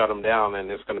really shut him down and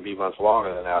it's going to be much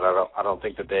longer than that? I don't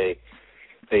think that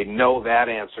they know that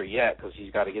answer yet, because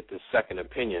he's got to get this second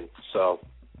opinion. So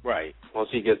right, once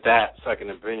he gets that second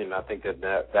opinion, I think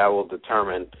that will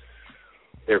determine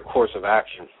their course of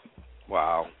action.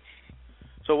 Wow.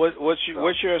 So what's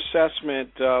your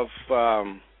assessment of?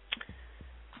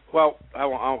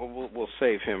 We'll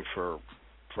save him for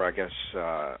I guess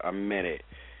a minute.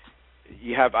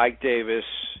 You have Ike Davis.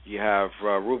 You have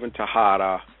Ruben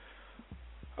Tejada.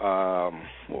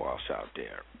 Who else out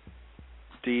there?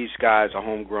 These guys are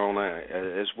homegrown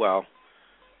as well.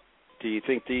 Do you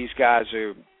think these guys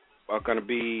are going to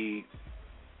be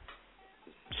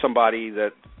somebody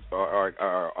that are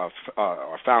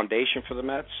a foundation for the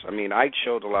Mets? I mean, Ike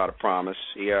showed a lot of promise.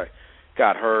 He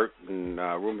got hurt, and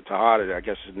Ruben Tejada, I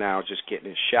guess, is now just getting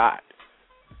his shot.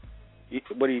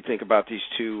 What do you think about these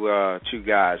two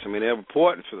guys? I mean, they're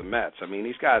important for the Mets. I mean,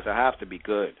 these guys have to be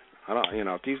good.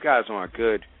 If these guys aren't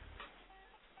good,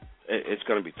 it's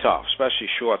going to be tough, especially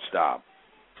shortstop.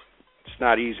 It's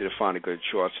not easy to find a good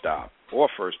shortstop or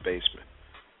first baseman.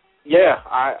 Yeah,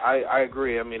 I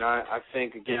agree. I mean, I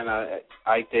think, again,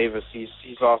 Ike Davis,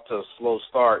 he's off to a slow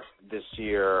start this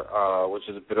year, which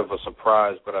is a bit of a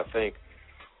surprise. But I think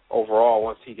overall,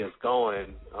 once he gets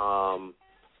going,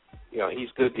 he's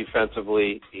good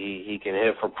defensively. He can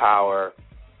hit for power.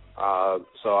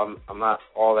 So I'm not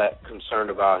all that concerned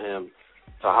about him.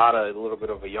 Tejada is a little bit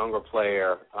of a younger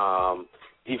player.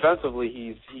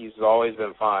 Defensively, he's always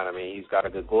been fine. I mean, he's got a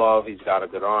good glove. He's got a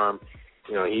good arm.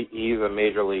 He's a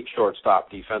major league shortstop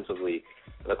defensively.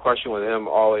 The question with him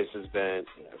always has been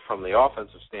from the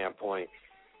offensive standpoint,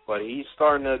 but he's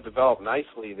starting to develop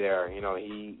nicely there.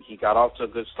 He got off to a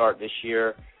good start this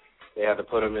year. They had to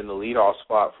put him in the leadoff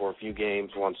spot for a few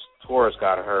games once Torres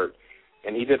got hurt,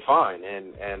 and he did fine.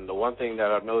 And the one thing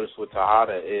that I've noticed with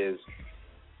Tejada is,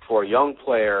 for a young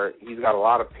player, he's got a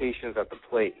lot of patience at the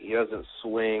plate. He doesn't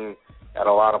swing at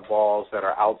a lot of balls that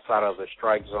are outside of the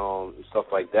strike zone and stuff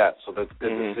like that. So that's good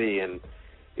to see. And,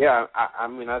 yeah, I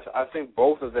mean, I think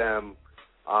both of them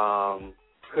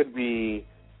could be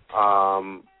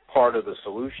part of the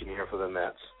solution here for the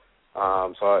Mets.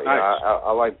 So nice.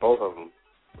 I like both of them.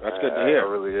 That's good to hear. I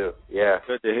really do. Yeah.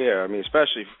 Good to hear. I mean,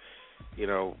 especially,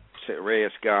 say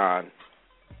Reyes gone.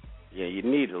 Yeah, you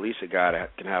need at least a guy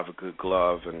that can have a good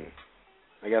glove, and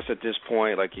I guess at this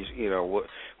point, like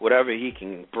whatever he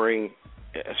can bring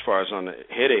as far as on the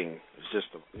hitting is just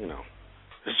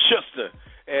it's just a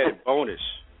added bonus.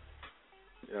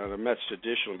 The Mets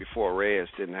traditionally before Reyes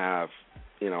didn't have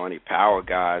any power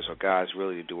guys or guys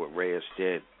really to do what Reyes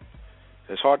did.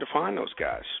 It's hard to find those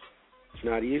guys. It's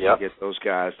not easy to get those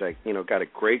guys that got a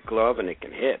great glove and they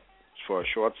can hit. For a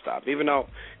shortstop, even though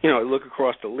look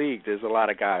across the league, there's a lot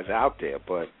of guys out there,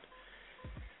 but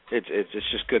it's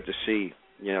just good to see.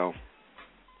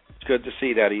 It's good to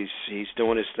see that he's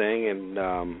doing his thing, and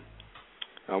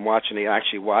I'm watching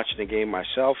the game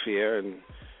myself here, and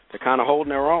they're kind of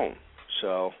holding their own.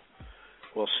 So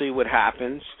we'll see what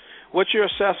happens. What's your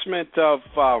assessment of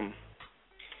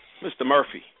Mr.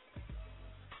 Murphy?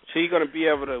 Is he going to be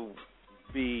able to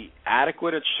be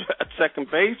adequate at second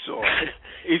base, or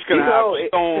he's going to have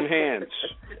stone hands?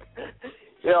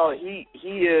 He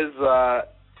is.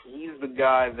 He's the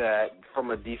guy that,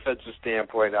 from a defensive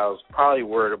standpoint, I was probably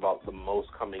worried about the most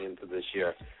coming into this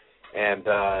year. And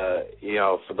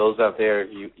for those out there,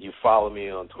 you follow me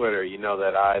on Twitter, you know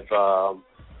that I've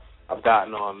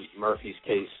gotten on Murphy's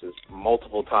cases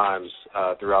multiple times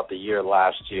throughout the year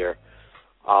last year.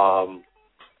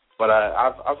 But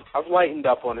I've lightened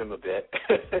up on him a bit.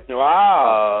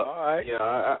 Wow! All right.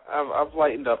 I've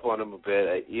lightened up on him a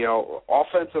bit.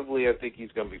 Offensively, I think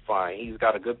he's going to be fine. He's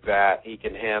got a good bat. He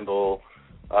can handle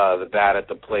the bat at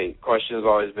the plate. Question has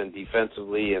always been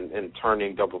defensively and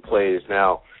turning double plays.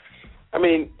 Now, I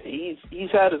mean, he's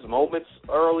had his moments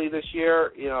early this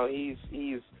year.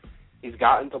 He's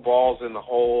gotten to balls in the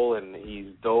hole, and he's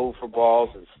dove for balls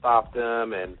and stopped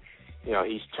them, and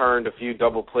he's turned a few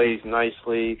double plays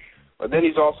nicely. But then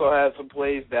he's also had some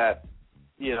plays that,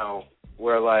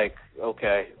 where like,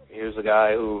 okay, here's a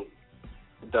guy who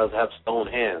does have stone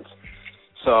hands.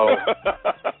 So,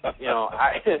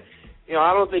 I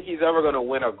don't think he's ever going to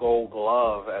win a Gold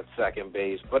Glove at second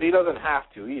base, but he doesn't have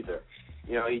to either.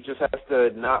 He just has to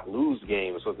not lose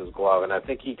games with his glove, and I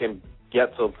think he can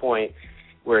get to a point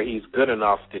where he's good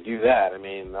enough to do that. I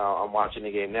mean, I'm watching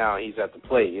the game now. He's at the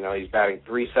plate. He's batting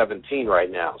 .317 right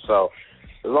now. So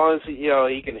as long as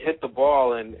he can hit the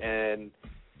ball and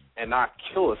not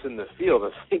kill us in the field,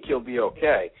 I think he'll be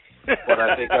okay. But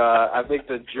I think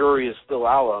the jury is still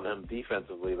out on him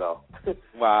defensively, though.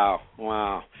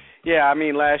 Wow. Yeah, I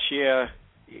mean, last year,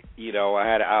 I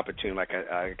had an opportunity, like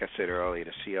I said earlier,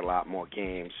 to see a lot more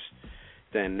games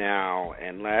than now.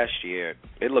 And last year,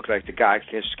 it looked like the guy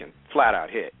just can flat out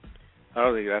hit. I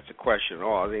don't think that's a question at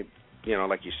all. I think,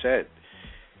 like you said,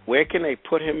 where can they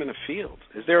put him in the field?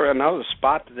 Is there another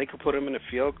spot that they could put him in the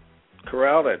field,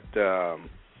 Kerel,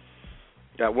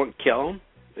 that wouldn't kill him?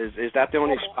 Is that the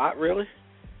only spot, really?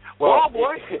 Well,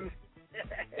 boy.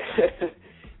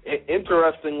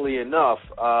 Interestingly enough,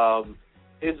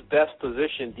 his best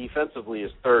position defensively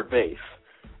is third base.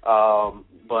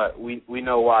 But we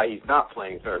know why he's not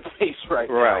playing third base right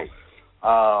now.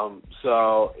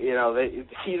 So,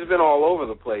 he's been all over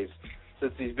the place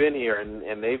since he's been here,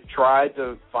 and they've tried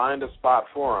to find a spot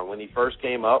for him. When he first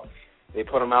came up, they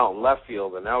put him out in left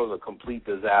field, and that was a complete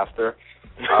disaster.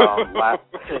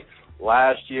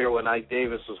 Last year when Ike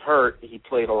Davis was hurt, he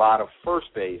played a lot of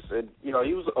first base. And, he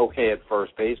was okay at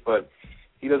first base, but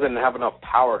he doesn't have enough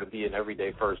power to be an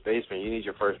everyday first baseman. You need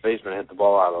your first baseman to hit the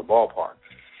ball out of the ballpark.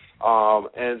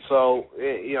 And so,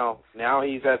 now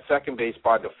he's at second base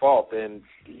by default, and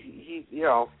he's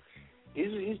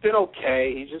been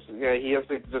okay. He has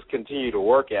to just continue to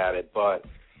work at it. But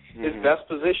his best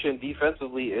position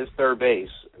defensively is third base,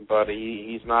 but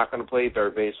he's not going to play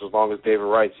third base as long as David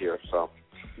Wright's here. So.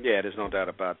 Yeah, there's no doubt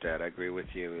about that. I agree with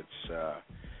you.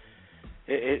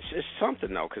 It's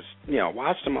something though, because I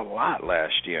watched him a lot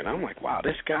last year, and I'm like, wow,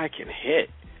 this guy can hit.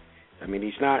 I mean,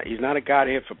 he's not a guy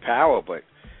to hit for power, but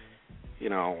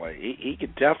he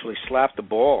could definitely slap the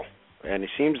ball, and it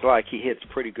seems like he hits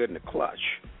pretty good in the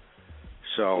clutch.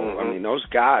 So I mean, those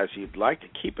guys, you'd like to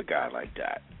keep a guy like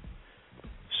that.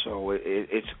 So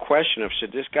it's a question of,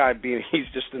 should this guy be? He's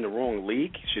just in the wrong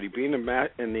league. Should he be in the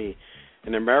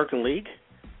American League?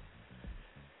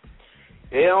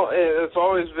 It's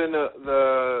always been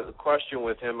the question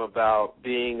with him about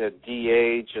being a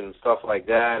DH and stuff like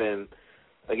that. And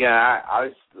again, I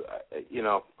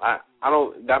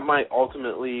don't. That might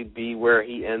ultimately be where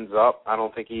he ends up. I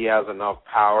don't think he has enough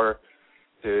power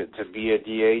to be a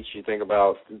DH. You think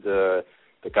about the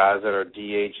guys that are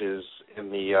DHs in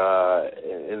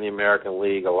the American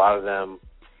League. A lot of them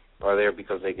are there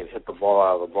because they can hit the ball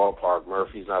out of the ballpark.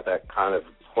 Murphy's not that kind of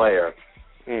player.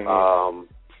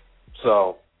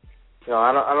 So,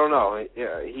 I don't know.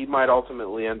 He might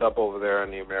ultimately end up over there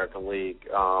in the American League,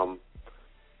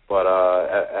 but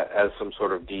as some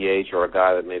sort of DH or a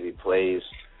guy that maybe plays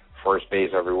first base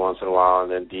every once in a while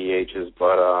and then DHs.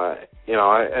 But I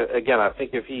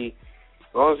think as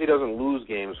long as he doesn't lose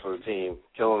games for the team,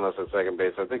 killing us at second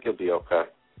base, I think he'll be okay.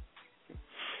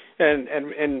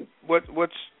 And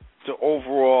what's the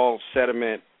overall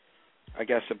sentiment, I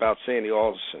guess, about Sandy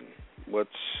Alderson?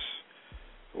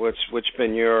 What's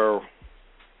been your?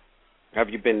 Have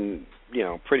you been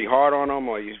pretty hard on him,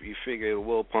 or you figure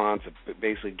Will Pons have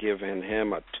basically given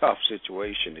him a tough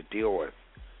situation to deal with?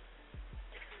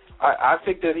 I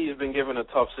think that he's been given a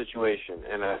tough situation,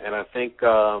 and I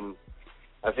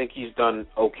think he's done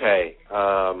okay.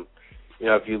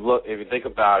 if you think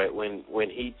about it, when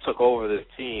he took over this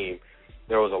team,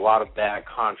 there was a lot of bad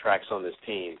contracts on this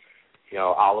team.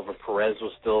 Oliver Perez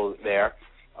was still there.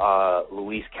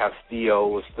 Luis Castillo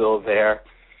was still there.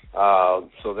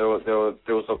 So there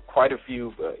was quite a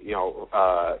few,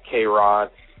 K-Rod.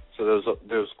 So there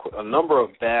was a number of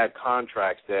bad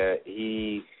contracts that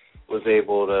he was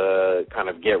able to kind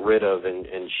of get rid of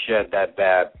and shed that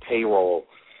bad payroll.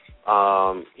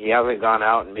 He hasn't gone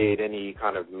out and made any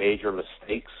kind of major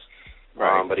mistakes,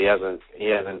 right. But he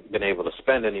hasn't been able to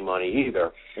spend any money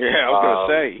either. Yeah, I was going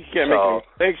to say, you can't make any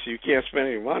mistakes, you can't spend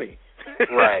any money.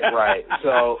 Right.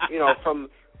 So,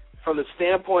 from the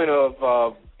standpoint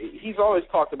of he's always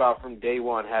talked about from day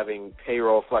one having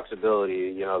payroll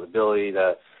flexibility, the ability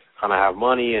to kind of have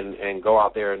money and go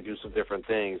out there and do some different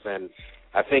things. And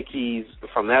I think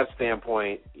from that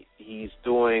standpoint, he's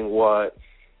doing what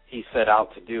he set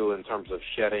out to do in terms of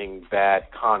shedding bad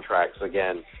contracts.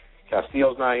 Again,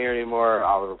 Castillo's not here anymore.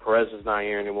 Oliver Perez is not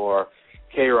here anymore.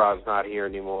 K-Rod's not here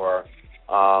anymore.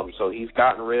 So he's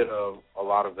gotten rid of a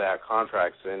lot of bad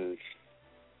contracts. And,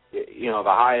 the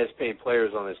highest paid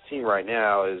players on this team right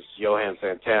now is Johan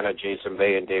Santana, Jason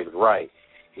Bay, and David Wright.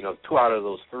 2 out of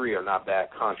those 3 are not bad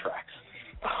contracts.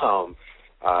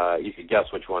 You could guess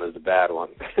which one is the bad one.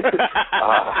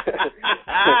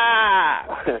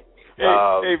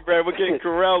 Hey, Brad, we're getting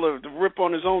Kerel to rip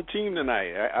on his own team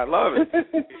tonight. I love it.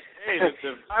 Hey,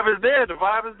 the vibe is there. The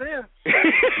vibe is there.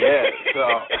 Yeah.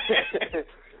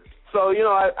 So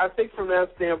I think from that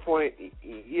standpoint,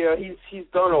 he's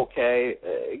done okay.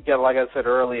 Again, like I said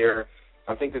earlier,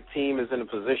 I think the team is in a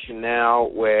position now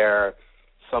where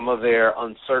some of their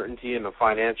uncertainty in the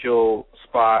financial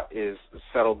spot is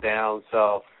settled down.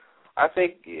 So I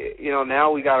think,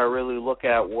 now we got to really look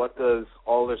at what does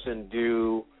Alderson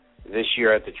do this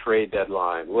year at the trade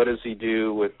deadline. What does he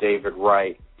do with David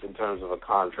Wright in terms of a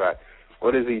contract?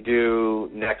 What does he do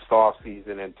next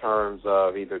offseason in terms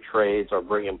of either trades or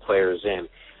bringing players in?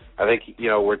 I think,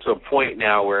 we're to a point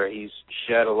now where he's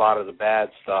shed a lot of the bad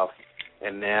stuff,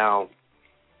 and now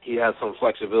he has some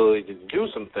flexibility to do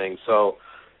some things. So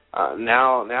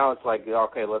now it's like,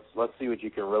 okay, let's see what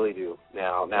you can really do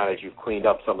now that you've cleaned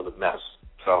up some of the mess.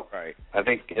 So right. I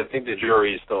think the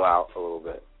jury is still out a little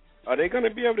bit. Are they going to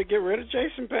be able to get rid of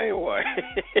Jason Payne or what?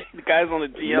 The guy's on the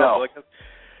DL. No.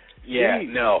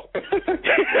 No. The answer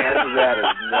to that is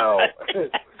no.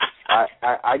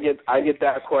 I get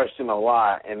that question a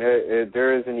lot, and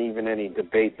there isn't even any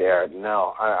debate there.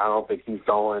 No, I don't think he's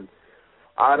going.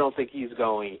 I don't think he's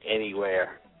going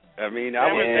anywhere. I mean,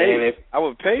 I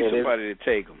would pay somebody to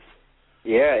take him.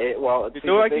 Yeah, they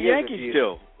do like the Yankees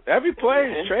do. Every player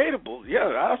is tradable. Yeah,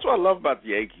 that's what I love about the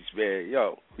Yankees, man.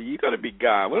 You're going to be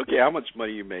gone. We don't care how much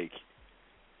money you make.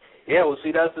 Yeah, well,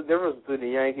 see, that's the difference between the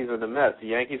Yankees and the Mets. The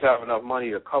Yankees have enough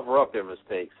money to cover up their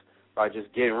mistakes by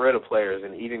just getting rid of players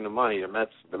and eating the money. The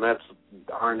Mets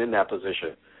aren't in that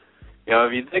position.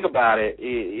 If you think about it,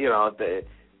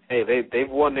 they've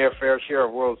won their fair share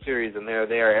of World Series and they're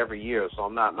there every year, so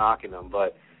I'm not knocking them.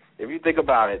 But if you think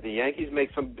about it, the Yankees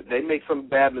make some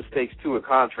bad mistakes too with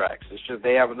contracts. It's just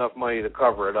they have enough money to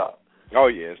cover it up. Oh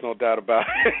yeah, there's no doubt about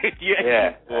it.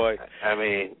 Yeah, boy. I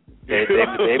mean,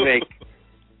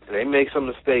 they make some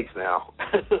mistakes now.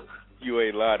 You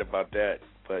ain't lied about that.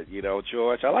 But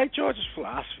George, I like George's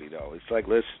philosophy though. It's like,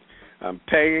 listen, I'm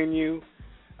paying you.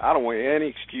 I don't want any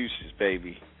excuses,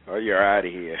 baby, or you're out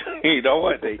of here. You know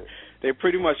what? They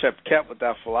pretty much have kept with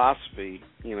that philosophy.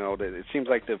 That it seems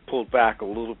like they've pulled back a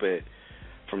little bit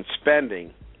from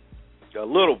spending, a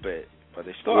little bit, but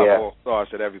they still have all-stars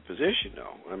at every position,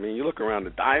 though. I mean, you look around the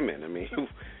diamond. I mean,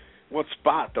 what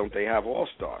spot don't they have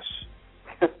all-stars?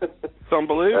 It's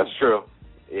unbelievable. That's true.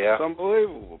 Yeah. It's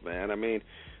unbelievable, man. I mean,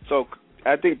 so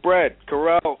I think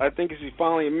Kerel, I think as he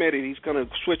finally admitted, he's going to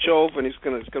switch over and it's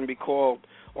going to be called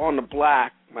On the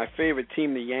Black, my favorite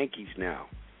team, the Yankees now.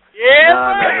 Yeah.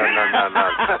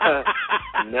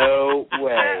 No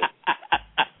way.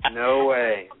 No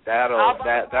way. That's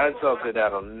something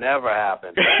that'll never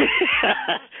happen.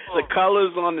 The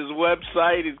colors on his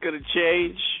website is going to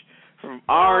change from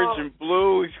orange and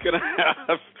blue. He's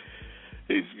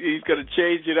going to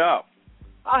change it up.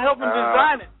 I'll help him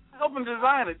design it. Help him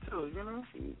design it too.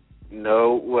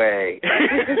 No way.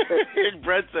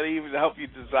 Brett said he would help you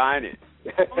design it.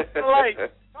 Come to the light.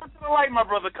 Come to the light, my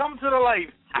brother. Come to the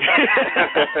light.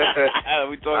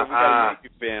 We got a Yankee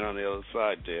fan on the other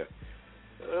side there.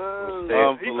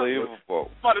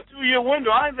 Unbelievable. About a 2-year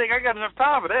window. I didn't think I got enough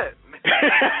time for that.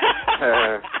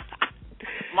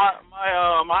 My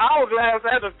hourglass,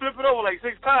 I had to flip it over like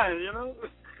 6 times,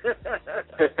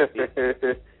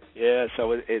 Yeah,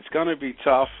 so it's going to be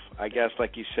tough, I guess,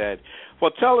 like you said.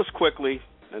 Well, tell us quickly,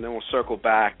 and then we'll circle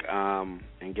back and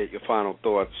get your final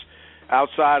thoughts.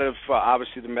 Outside of,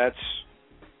 obviously, the Mets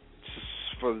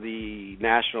for the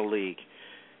National League,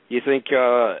 you think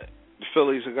the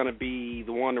Phillies are going to be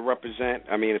the one to represent?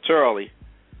 I mean, it's early,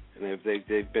 and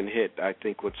they've been hit, I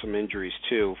think, with some injuries,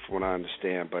 too, from what I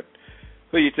understand. But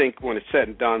who do you think, when it's said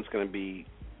and done, is going to be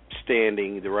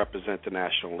standing to represent the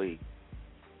National League?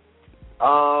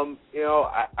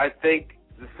 I think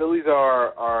the Phillies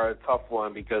are a tough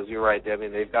one because you're right. I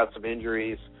mean, they've got some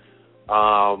injuries,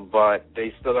 but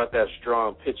they still got that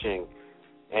strong pitching.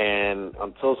 And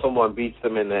until someone beats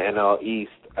them in the NL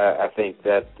East, I think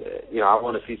that, I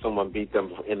want to see someone beat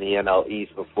them in the NL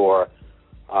East before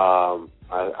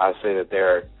I say that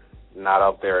they're not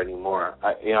up there anymore.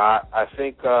 I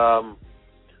think I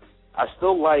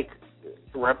still like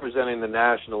representing the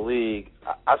National League.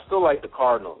 I still like the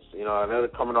Cardinals. I know they're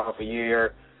coming off a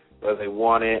year where they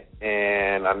won it,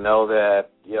 and I know that,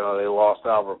 they lost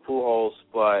Albert Pujols,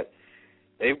 but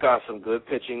they've got some good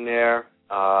pitching there,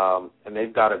 and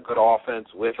they've got a good offense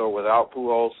with or without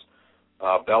Pujols.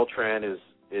 Beltran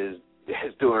is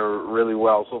doing really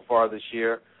well so far this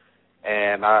year,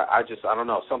 and I don't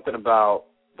know, something about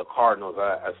the Cardinals.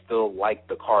 I still like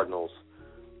the Cardinals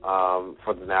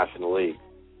for the National League.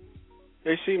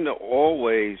 They seem to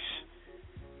always,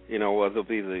 whether it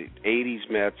be the 80s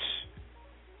Mets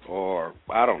or,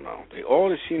 I don't know, they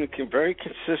always seem to be very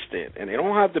consistent, and they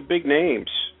don't have the big names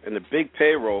and the big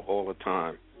payroll all the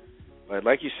time. But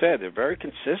like you said, they're very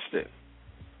consistent.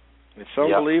 It's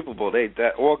unbelievable. Yep.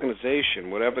 That organization,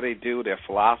 whatever they do, their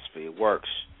philosophy, it works.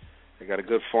 They got a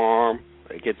good farm.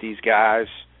 They get these guys,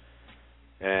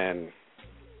 and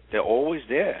they're always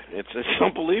there. It's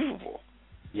unbelievable.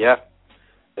 Yeah.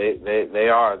 They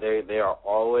are. They are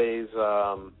always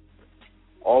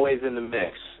in the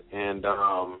mix, and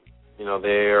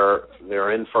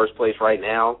they're in first place right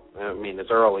now. I mean, it's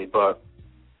early, but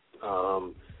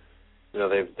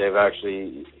they've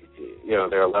actually,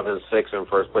 they're 11-6 in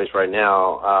first place right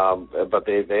now. But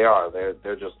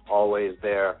they're just always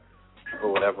there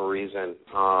for whatever reason.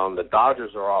 The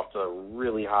Dodgers are off to a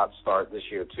really hot start this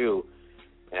year too,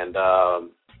 and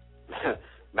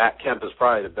Matt Kemp is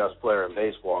probably the best player in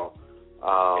baseball.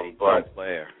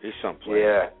 He's some player.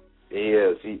 Yeah, he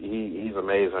is. He's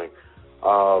amazing.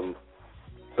 So,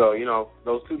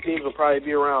 those two teams will probably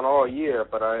be around all year,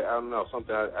 but I don't know,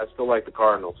 something. I still like the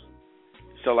Cardinals.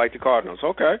 Still like the Cardinals.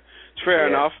 Okay. It's fair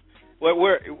enough.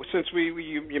 Since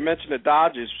you mentioned the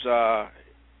Dodgers,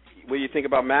 what do you think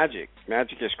about Magic?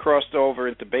 Magic has crossed over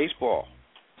into baseball.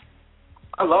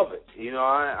 I love it.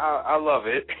 I love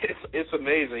it. It's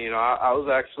amazing. I was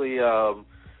actually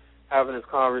having this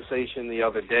conversation the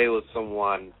other day with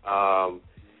someone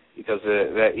because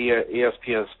that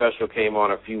ESPN special came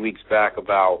on a few weeks back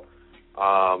about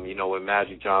when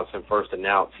Magic Johnson first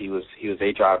announced he was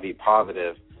HIV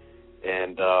positive,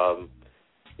 and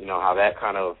how that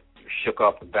kind of shook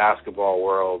up the basketball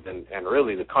world and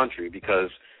really the country because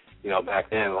back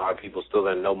then a lot of people still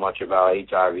didn't know much about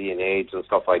HIV and AIDS and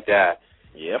stuff like that.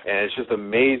 Yep. And it's just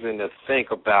amazing to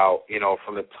think about,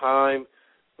 from the time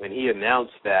when he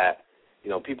announced that,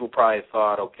 people probably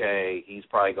thought, okay, he's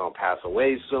probably going to pass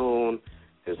away soon.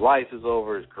 His life is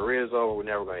over. His career is over. We're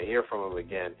never going to hear from him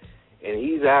again. And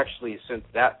he's actually, since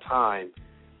that time,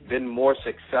 been more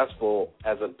successful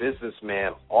as a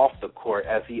businessman off the court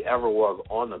as he ever was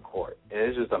on the court. And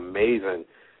it's just amazing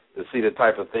to see the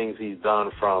type of things he's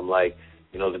done from,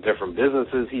 the different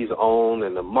businesses he's owned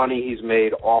and the money he's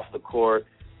made off the court,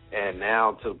 and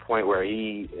now to the point where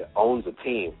he owns a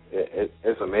team.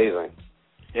 It's amazing.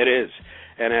 It is.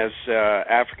 And as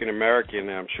African-American,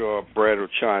 I'm sure Brad will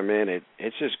chime in,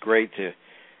 it's just great to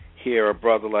hear a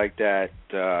brother like that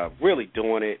really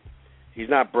doing it. He's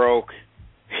not broke.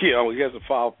 He hasn't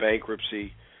filed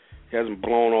bankruptcy. He hasn't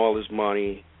blown all his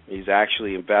money. He's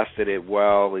actually invested it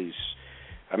well. He's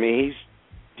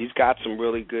got some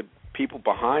really good people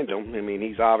behind him. I mean,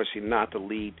 he's obviously not the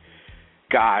lead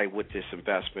guy with this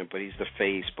investment, but he's the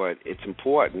face. But it's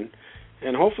important,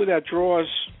 and hopefully that draws.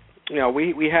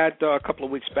 We had a couple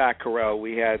of weeks back, Kerel.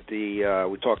 We had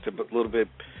we talked a little bit.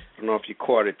 I don't know if you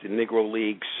caught it, the Negro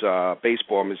League's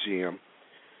baseball museum.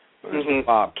 Mm-hmm.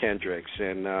 Bob Kendricks,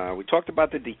 and we talked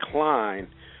about the decline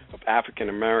of African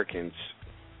Americans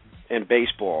in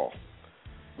baseball.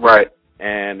 Right.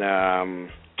 And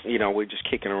we're just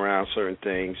kicking around certain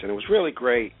things, and it was really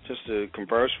great just to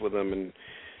converse with him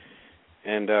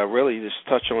and really just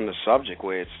touch on the subject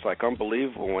where it's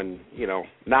unbelievable. And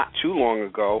not too long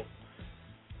ago,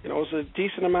 it was a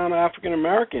decent amount of African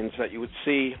Americans that you would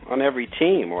see on every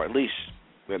team, or at least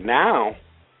now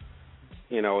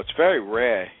it's very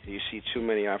rare you see too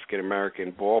many African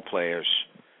American ball players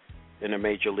in the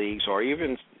major leagues, or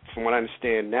even from what I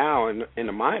understand now in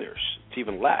the minors, it's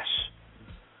even less.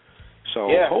 So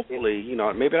hopefully,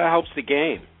 maybe that helps the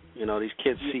game. These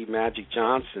kids see Magic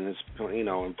Johnson is,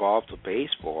 involved with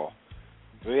baseball.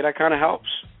 Maybe that kind of helps.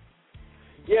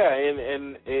 Yeah,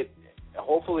 and it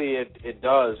hopefully it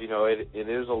does. It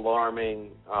is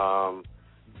alarming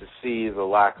to see the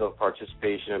lack of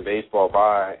participation in baseball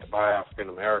by African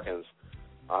Americans.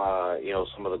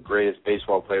 Some of the greatest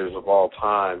baseball players of all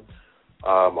time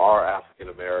are African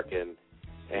American,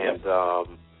 and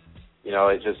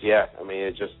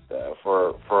it just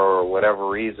for whatever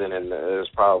reason, and there's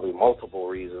probably multiple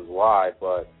reasons why,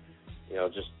 but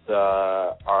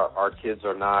our kids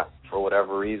are not, for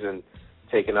whatever reason,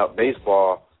 taking up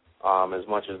baseball as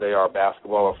much as they are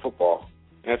basketball or football.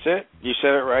 That's it. You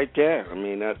said it right there. I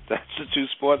mean, that's the two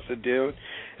sports to do.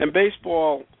 And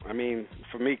baseball, I mean,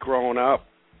 for me growing up,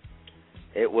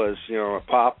 it was,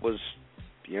 Pop was,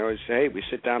 he'd say, hey, we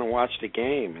sit down and watch the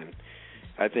game. And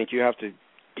I think you have to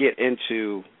get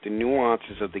into the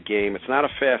nuances of the game. It's not a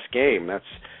fast game. That's,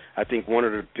 I think, one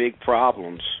of the big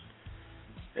problems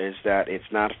is that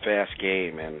it's not a fast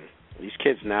game. And these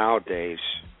kids nowadays,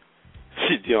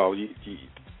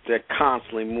 they're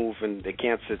constantly moving. They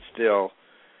can't sit still.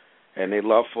 And they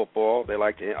love football. They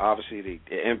like, obviously,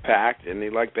 the impact, and they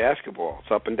like basketball.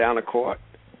 It's up and down the court.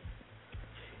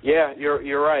 Yeah,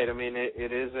 you're right. I mean,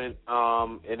 it isn't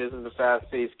a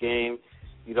fast-paced game.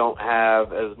 You don't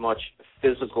have as much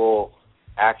physical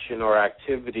action or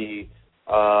activity,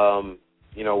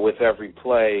 with every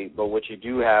play. But what you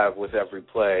do have with every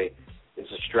play is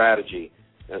a strategy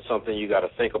and something you got to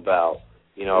think about.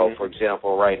 For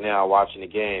example, right now watching the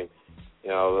game,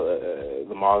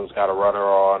 the Marlins got a runner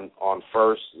on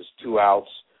first. There's 2 outs,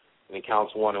 and it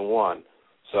counts 1-1.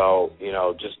 So,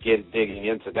 just digging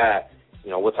into that,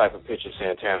 what type of pitch is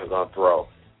Santana going to throw?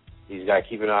 He's got to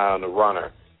keep an eye on the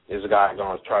runner. Is the guy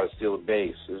going to try to steal the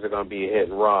base? Is it going to be a hit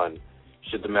and run?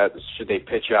 Should they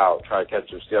pitch out, try to catch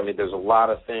them steal? I mean, there's a lot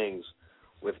of things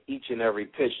with each and every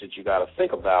pitch that you got to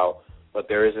think about, but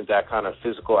there isn't that kind of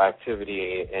physical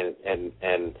activity and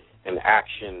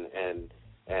action and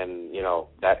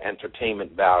that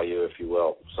entertainment value, if you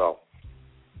will. So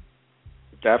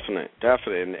definitely,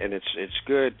 and it's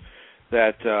good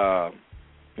that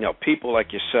people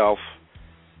like yourself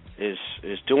is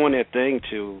doing their thing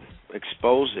to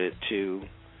expose it to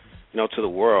the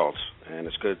world, and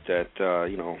it's good that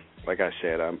like I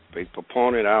said, I'm a big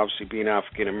proponent. Obviously, being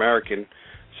African American,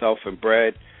 self and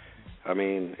bred, I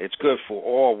mean, it's good for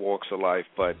all walks of life,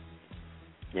 but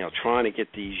trying to get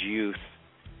these youth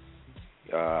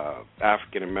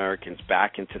African Americans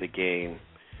back into the game.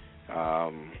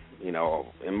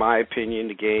 In my opinion,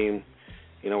 the game,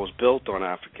 was built on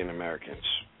African Americans.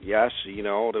 Yes, there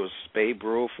was Babe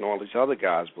Ruth and all these other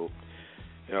guys, but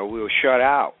we were shut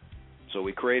out, so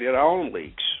we created our own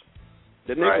leagues,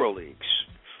 the Negro Leagues,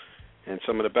 and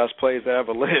some of the best players that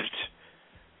ever lived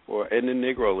were in the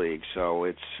Negro League. So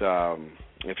it's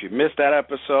if you missed that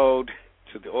episode,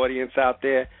 to the audience out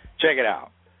there, check it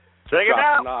out.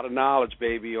 Dropped a lot of knowledge,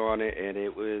 baby, on it, and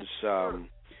it was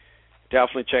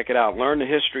definitely check it out. Learn the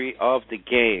history of the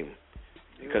game,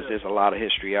 because there's a lot of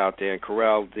history out there. And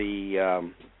Kerel,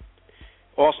 the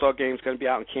All-Star Game is going to be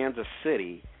out in Kansas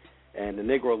City, and the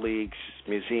Negro Leagues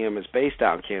Museum is based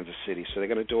out in Kansas City, so they're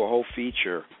going to do a whole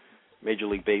feature, Major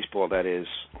League Baseball that is,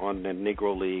 on the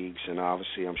Negro Leagues, and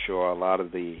obviously I'm sure a lot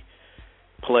of the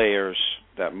players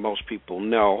that most people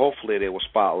know. Hopefully they will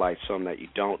spotlight some that you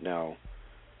don't know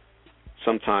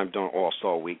sometime during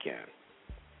All-Star Weekend.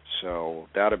 So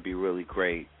that would be really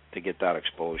great to get that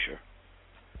exposure.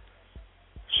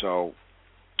 So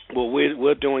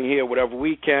we're doing here whatever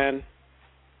we can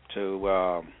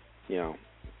to,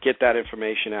 get that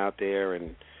information out there.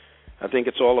 And I think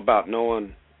it's all about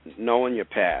knowing your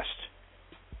past.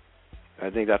 I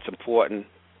think that's important.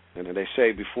 And they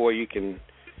say before you can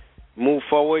move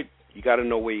forward, you got to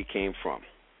know where you came from.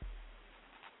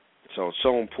 So it's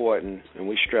so important, and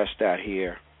we stress that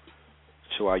here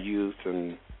to our youth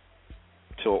and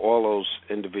to all those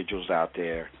individuals out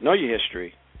there. Know your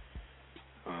history.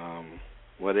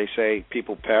 Where they say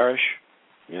people perish,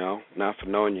 not for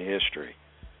knowing your history.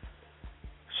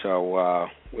 So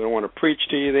we don't want to preach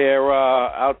to you there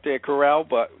out there, Kerel,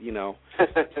 but,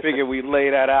 figure we lay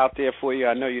that out there for you.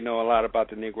 I know you know a lot about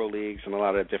the Negro Leagues and a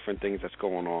lot of different things that's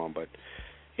going on, but,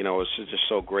 it's just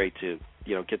so great to,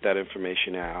 get that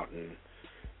information out. And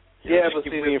but see,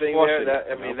 the thing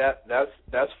there,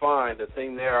 that's fine. The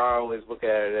thing there, I always look at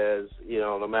it as,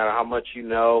 no matter how much you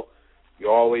know,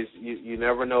 you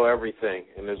never know everything,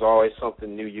 and there's always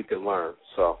something new you can learn.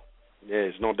 So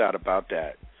there's no doubt about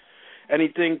that.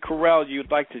 Anything, Kerel,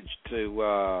 you'd like to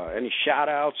any shout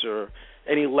outs or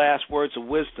any last words of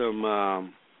wisdom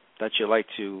that you'd like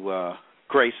to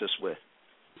grace us with?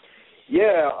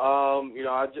 Yeah,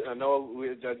 I know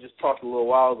I just talked a little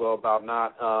while ago about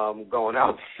not going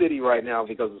out the city right now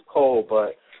because it's cold,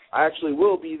 but I actually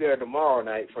will be there tomorrow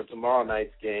night for tomorrow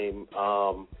night's game.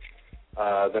 Going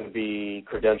to be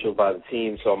credentialed by the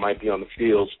team, so I might be on the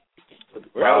field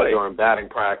during batting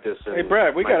practice. And hey,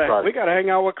 Brad, we gotta hang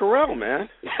out with Kerel, man.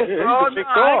 I ain't gonna be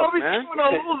keeping no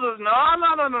losers. No.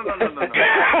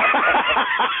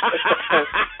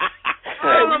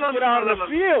 Hey, we get out on the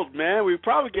field, man. We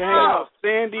probably can hang out with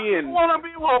Sandy and. I want to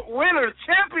be winners,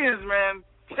 champions, man.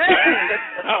 Champions.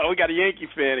 Oh, we got a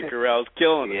Yankee fan in Kerel. It's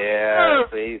killing us. Yeah,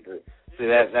 see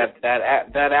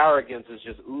that arrogance is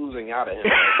just oozing out of him.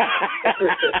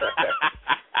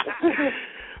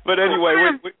 But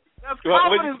anyway, that's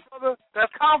confidence, brother.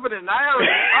 That's confidence, not arrogance.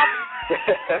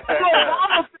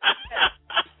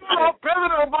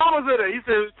 President Obama said it. He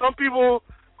said some people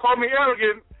call me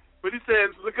arrogant, but he said,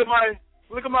 look at my votes.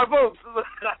 Look at my votes.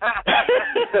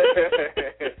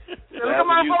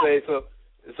 Say,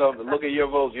 so look at your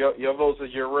votes. Your votes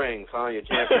is your rings, huh? Your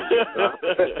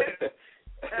championship.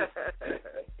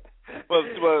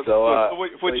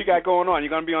 What you got going on? You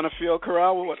going to be on the field,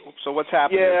 Kerel? So what's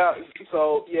happening?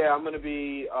 Yeah, I'm going to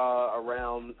be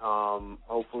around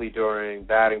hopefully during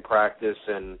batting practice,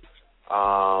 and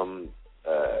going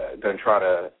to try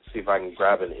to see if I can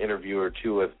grab an interview or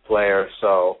two with players.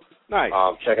 So nice.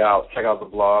 Check out the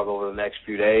blog over the next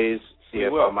few days. See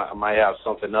if I might have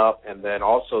something up, and then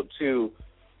also too,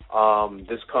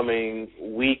 this coming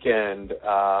weekend.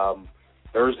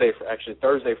 Thursday,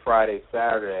 Friday,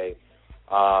 Saturday.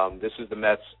 This is the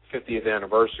Mets' 50th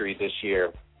anniversary this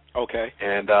year. Okay.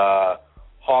 And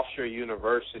Hofstra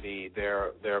University,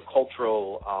 their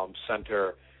cultural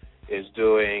center, is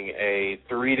doing a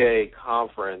 3-day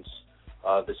conference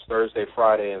this Thursday,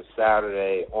 Friday, and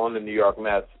Saturday on the New York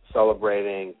Mets,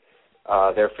 celebrating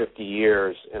their 50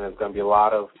 years. And there's going to be a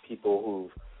lot of people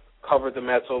who've covered the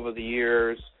Mets over the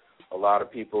years, a lot of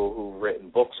people who've written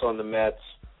books on the Mets,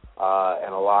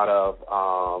 and a lot of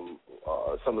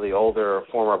some of the older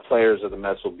former players of the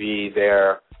Mets will be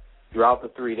there throughout the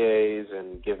 3 days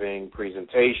and giving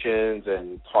presentations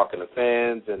and talking to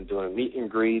fans and doing meet and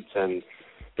greets and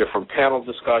different panel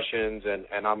discussions.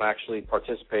 And I'm actually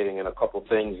participating in a couple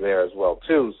things there as well,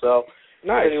 too. So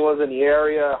nice. If anyone's in the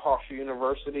area, Hofstra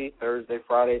University, Thursday,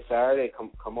 Friday, Saturday,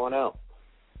 come on out.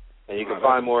 And you can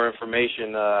find more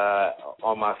information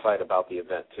on my site about the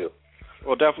event, too.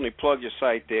 Well, definitely plug your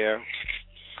site there.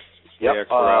 Yep,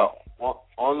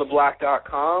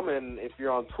 ontheblack.com, and if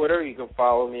you're on Twitter, you can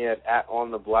follow me at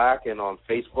ontheblack, and on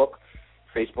Facebook,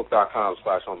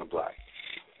 facebook.com/ontheblack.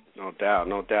 No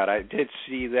doubt. I did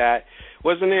see that.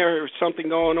 Wasn't there something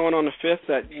going on the 5th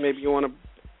that maybe you want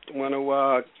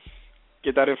to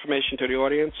get that information to the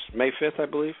audience? May 5th, I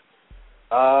believe.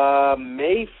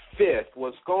 May 5th.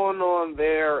 What's going on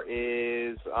there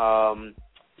is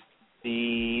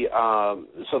the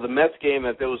Mets game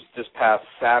that was this past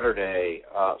Sunday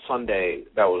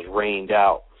that was rained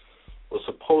out was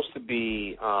supposed to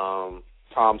be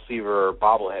Tom Seaver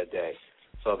bobblehead day.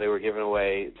 So they were giving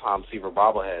away Tom Seaver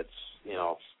bobbleheads,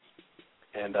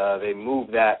 and they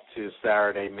moved that to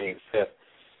Saturday, May 5th,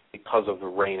 because of the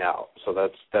rain out. So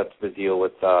that's the deal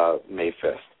with May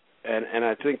 5th. And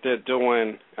I think they're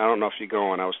doing, I don't know if you're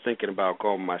going, I was thinking about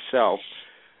going myself,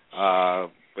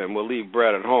 and we'll leave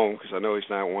Brett at home because I know he's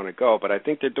not want to go, but I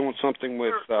think they're doing something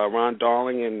with Ron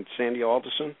Darling and Sandy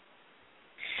Alderson.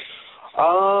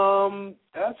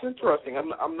 That's interesting.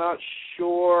 I'm not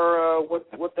sure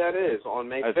what that is on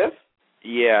May 5th.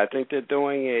 Yeah, I think they're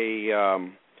doing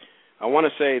I want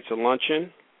to say it's a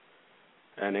luncheon,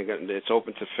 and it's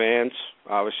open to fans.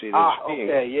 Obviously,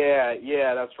 okay,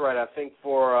 yeah, that's right. I think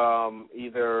for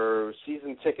either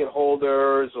season ticket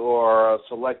holders or a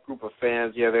select group of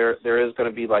fans, there is going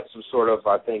to be like some sort of,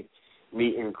 I think,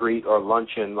 meet and greet or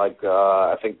luncheon,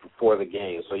 I think before the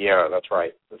game. So yeah, that's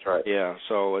right. Yeah,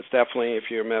 so it's definitely, if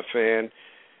you're a Met fan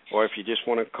or if you just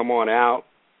want to come on out,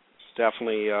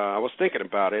 definitely. I was thinking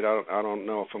about it. I don't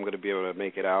know if I'm going to be able to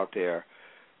make it out there,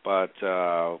 but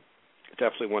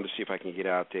definitely wanted to see if I can get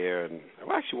out there. And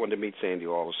I actually wanted to meet Sandy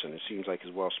Alderson. It seems like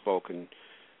he's a well-spoken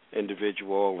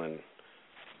individual, and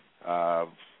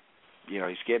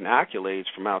he's getting accolades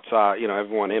from outside.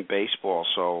 Everyone in baseball.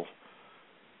 So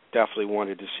definitely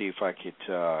wanted to see if I could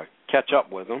catch up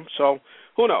with him. So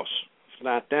who knows? If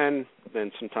not then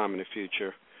sometime in the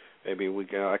future, maybe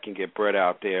I can get Brett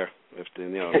out there if the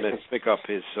Mets pick up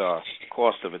his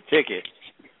cost of a ticket.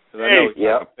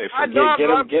 I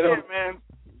know get him, man.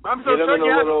 I'm so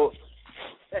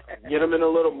get him in a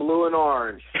little blue and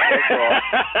orange. That's all.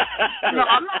 No,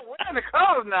 I'm not wearing the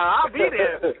colors now. I'll be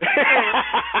there.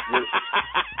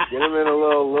 Get him in a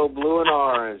little blue and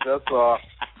orange. That's all.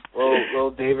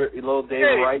 Little David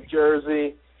Wright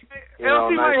jersey.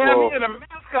 LC might have me in a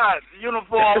mascot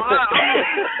uniform.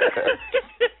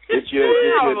 Get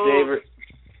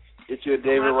you a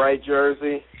David Wright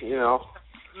jersey. No.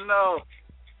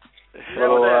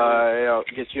 Little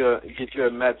get you a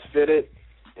Mets fitted,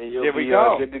 and you'll be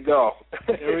good to go.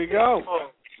 There we go. Oh,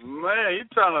 man, you're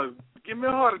trying to give me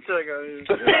a heart attack out here.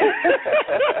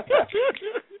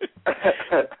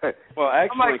 Well,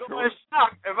 actually, I might go in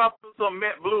shock if I put some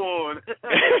Met blue on.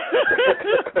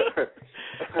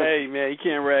 Hey, man, you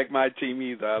can't rag my team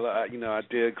either. I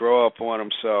did grow up on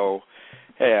them, so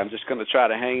hey, I'm just gonna try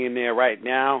to hang in there right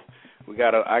now.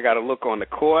 I gotta look on the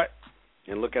court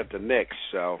and look at the Knicks.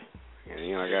 So, I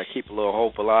gotta keep a little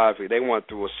hope alive. They went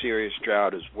through a serious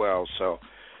drought as well, so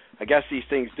I guess these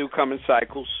things do come in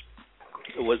cycles.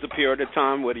 It was a period of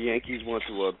time where the Yankees went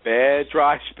through a bad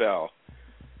dry spell.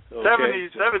 Okay?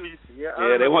 70s.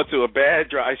 Yeah, they went through a bad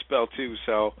dry spell too.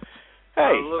 So,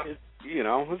 hey,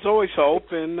 there's always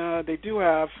hope, and they do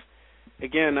have.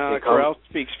 Again, Kerel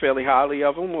speaks fairly highly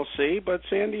of him. We'll see, but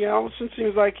Sandy Alderson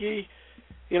seems like he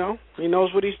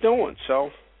knows what he's doing.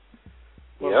 So,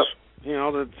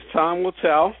 the time will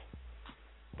tell.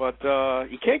 But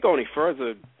you can't go any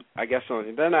further. I guess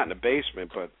they're not in the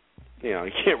basement, but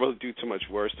you can't really do too much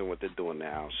worse than what they're doing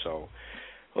now. So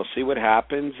we'll see what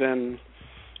happens, and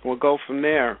we'll go from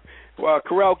there. Well,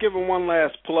 Kerel, give him one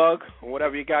last plug or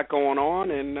whatever you got going on,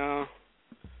 and.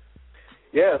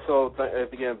 So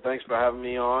again, thanks for having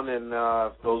me on, and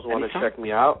if those want to check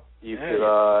me out, you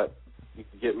could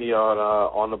get me on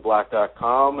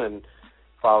ontheblack.com and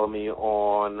follow me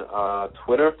on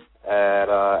Twitter at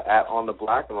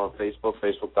ontheblack, and on Facebook,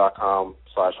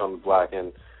 facebook.com/ontheblack.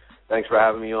 And thanks for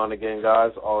having me on again,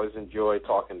 guys. Always enjoy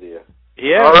talking to you.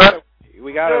 Yeah, all right.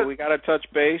 We gotta touch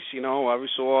base. Every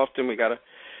so often we gotta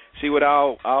see what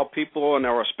our people in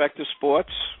our respective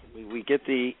sports. We get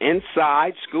the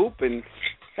inside scoop, and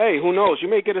hey, who knows? You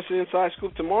may get us an inside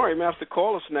scoop tomorrow. You may have to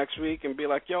call us next week and be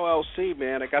like, "Yo, LC,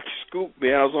 man, I got the scoop,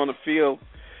 man. I was on the field.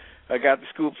 I got the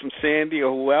scoop from Sandy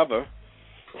or whoever."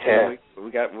 Yeah.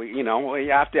 We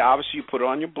have to obviously you put it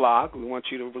on your blog. We want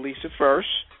you to release it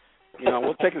first.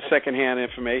 We'll take the secondhand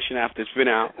information after it's been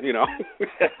out.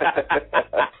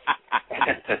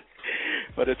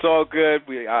 But it's all good.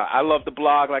 I love the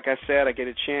blog. Like I said, I get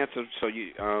a chance of. So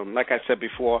like I said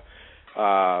before,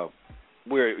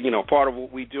 we're part of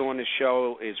what we do on this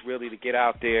show is really to get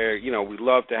out there. We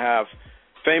love to have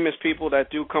famous people that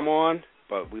do come on,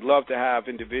 but we love to have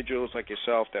individuals like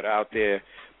yourself that are out there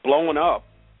blowing up,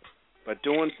 but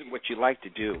doing what you like to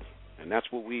do, and that's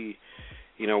what we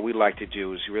like to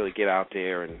do is really get out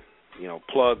there and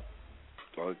plug,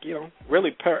 or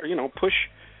really push.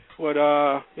 What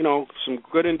some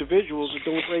good individuals are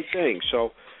doing great things.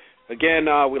 So, again,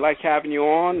 we like having you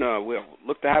on. We'll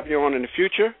look to have you on in the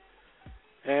future.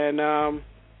 And,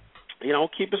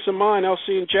 keep us in mind,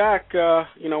 LC and Jack,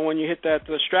 when you hit that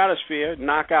stratosphere,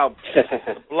 knock out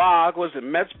the blog, was it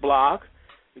Mets blog,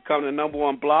 become the number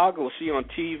one blog. We'll see you on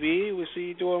TV. We'll see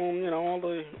you doing, all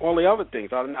the other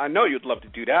things. I know you'd love to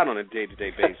do that on a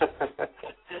day-to-day basis.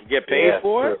 You get paid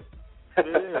for it?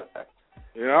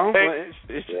 Yeah.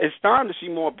 It's time to see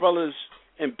more brothers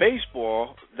in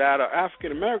baseball that are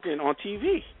African American on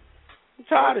TV. I'm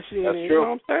tired of seeing it. You know what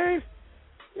I'm saying?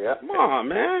 Yeah. Come on,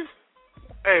 man.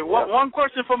 Hey, one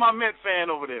question for my Met fan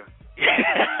over there.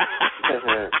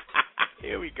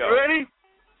 Here we go.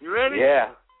 You ready?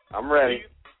 Yeah, I'm ready.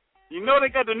 You know they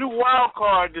got the new wild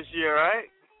card this year, right?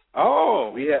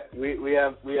 Oh, we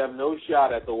have no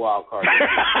shot at the wild card.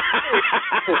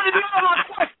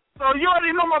 So you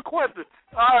already know my question.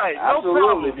 All right, absolutely, no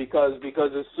problem.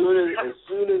 because as soon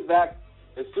as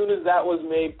that was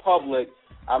made public,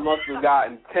 I must have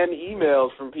gotten 10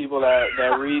 emails from people that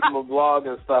read my blog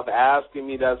and stuff asking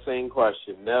me that same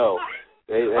question. No,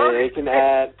 they can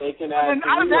add 3 or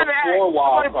 4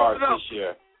 wild cards this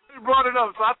year. You brought it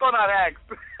up, so I thought I'd ask.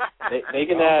 they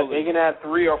can add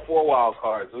 3 or 4 wild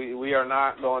cards. We are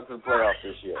not going to the playoffs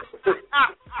this year.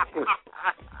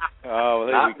 Oh,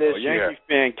 there not we go. This year. Yankee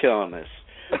fan killing us.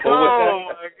 Oh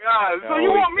my God! So you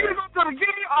want me to go to the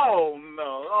game? Oh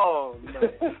no!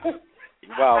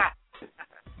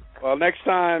 Well, next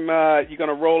time you're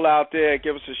gonna roll out there,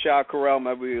 give us a shout, Kerel.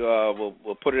 Maybe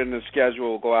we'll put it in the schedule.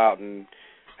 We'll go out and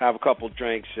have a couple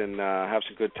drinks and have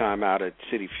some good time out at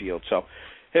Citi Field. So,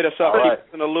 Hit us up, All keep right. us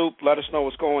in the loop. Let us know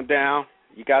what's going down.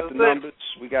 You got the numbers.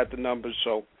 We got the numbers.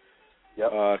 So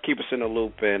keep us in the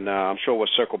loop, and I'm sure we'll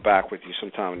circle back with you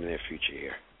sometime in the near future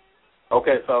here.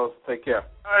 Okay, fellas. Take care.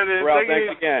 All right, then. Terrell,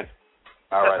 thanks again.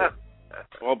 All right.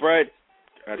 Well, Brad,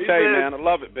 I tell you, man, I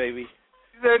love it, baby.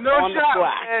 He said, no On the shot,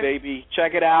 Slack, man. baby.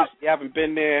 Check it out. You haven't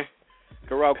been there.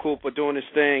 Kerel Cooper doing his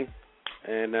thing,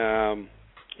 and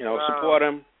support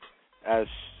him as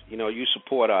you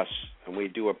support us, and we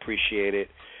do appreciate it.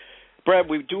 Brad,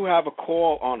 we do have a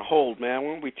call on hold, man.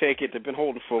 When we take it, they've been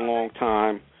holding for a long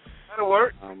time. That'll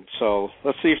work. So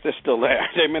let's see if they're still there.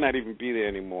 They may not even be there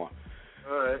anymore.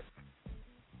 All right.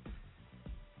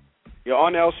 You're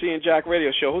on the LCandjack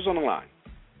radio show. Who's on the line?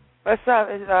 What's up?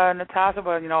 It's Natasha,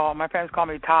 but my parents call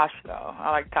me Tosh, though.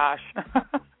 I like Tosh.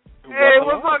 Hey,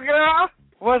 what's up, girl?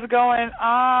 What's going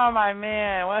on, my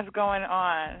man? What's going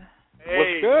on? Hey.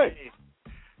 What's good?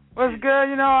 What's good?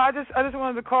 I just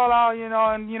wanted to call out, and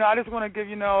I just want to give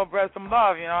Brett some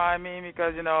love. You know what I mean?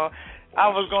 Because I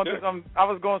was going through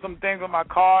some things with my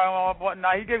car and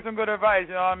whatnot. He gave some good advice.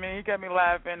 You know what I mean? He kept me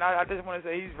laughing. I just want to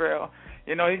say he's real.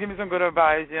 He gave me some good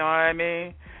advice. You know what I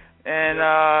mean?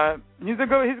 And he's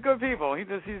good people. He's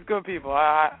good people.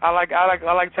 I like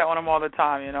chatting with him all the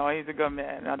time. He's a good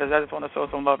man. I just want to show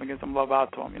some love and get some love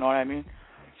out to him. You know what I mean?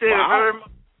 I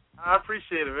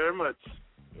appreciate it very much.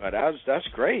 Well, that's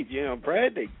great.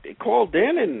 Brad, they called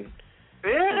in and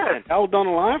held on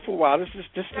the line for a while. This is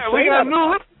just we got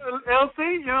new LC.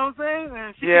 You know what I'm saying?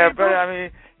 And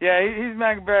he's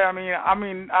Mac Bear. I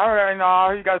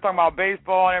heard you guys talking about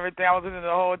baseball and everything. I was listening to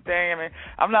the whole thing.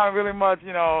 I'm not really much,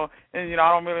 and I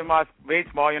don't really watch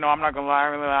baseball. I'm not gonna lie,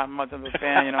 I'm really not much of a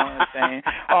fan. You know what I'm saying?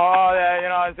 All that, you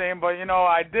know what I'm saying? But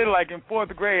I did in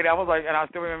 4th grade. I was and I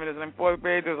still remember this. In 4th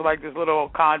grade, there was this little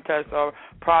contest or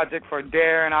project for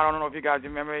DARE, and I don't know if you guys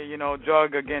remember.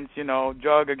 Drug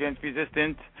against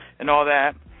resistance and all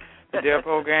that. The DARE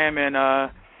program and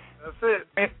that's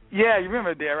it. Yeah, you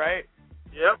remember DARE, right?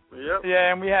 Yep.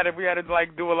 Yeah, and we had to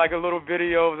do a little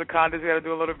video. It was a contest. We had to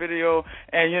do a little video,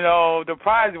 and the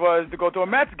prize was to go to a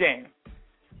Mets game.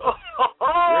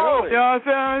 Really? You know what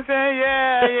I'm saying?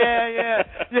 Yeah.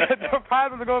 The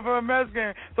prize was to go for a Mets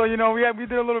game. So we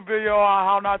did a little video on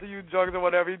how not to use drugs or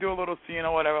whatever. You do a little scene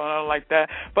or whatever like that.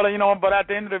 But but at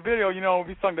the end of the video,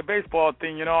 we sung the baseball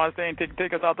thing. You know what I'm saying?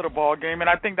 Take us out to the ball game, and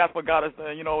I think that's what got us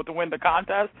to win the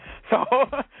contest. So.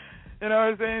 You know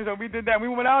what I'm saying? So we did that. We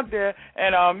went out there,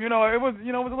 and it was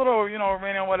a little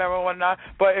rainy and whatnot.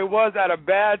 But it was at a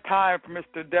bad time for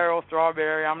Mr. Darryl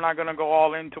Strawberry. I'm not gonna go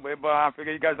all into it, but I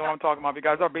figure you guys know what I'm talking about. You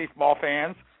guys are baseball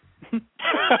fans. and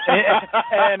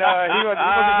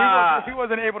he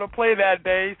wasn't able to play that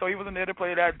day, so he wasn't there to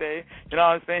play that day. You know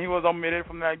what I'm saying? He was omitted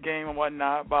from that game and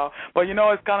whatnot. But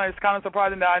it's kind of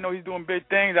surprising that I know he's doing big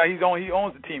things. That he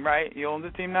owns the team, right? He owns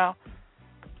the team now.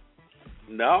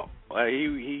 No, I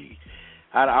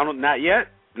don't. Not yet.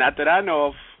 Not that I know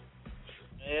of.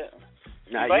 Yeah.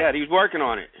 Not yet. He's working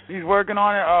on it. He's working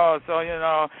on it. Oh, so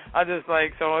I just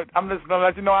so I'm just gonna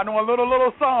let you know I know a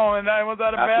little song, and that was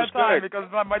at a bad time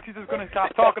because my teacher's gonna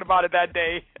stop talking about it that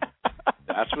day.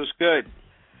 That's what's good.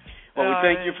 Well,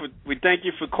 we thank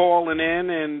you for calling in,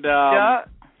 and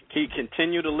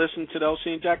continue to listen to the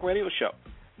LCandjack radio show.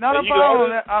 Not a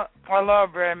problem. I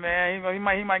love Brad, man. He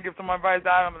might give some advice.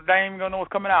 I ain't even gonna know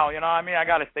what's coming out. You know what I mean? I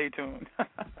gotta stay tuned.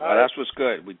 That's what's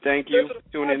good. We thank you for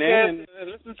tuning in. And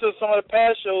listen to some of the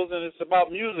past shows, and it's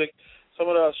about music. Some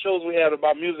of the shows we have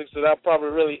about music, so that'll probably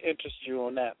really interest you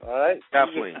on that. All right?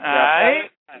 Definitely. All right.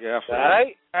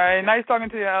 Definitely. All right. Nice talking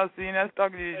to you, LC. Nice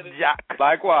talking to you, Jack.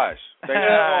 Likewise. Thank you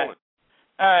for calling.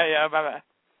 All right. Yeah. Bye.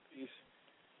 Peace.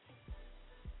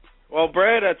 Well,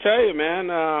 Brad, I tell you,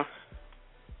 man.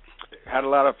 Had a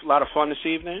lot of fun this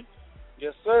evening.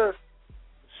 Yes, sir.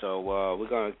 So we're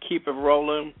gonna keep it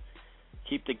rolling,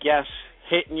 keep the guests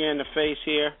hitting you in the face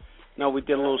here. We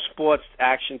did a little sports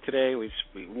action today. We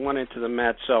went into the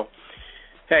Mets. So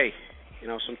hey,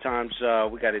 sometimes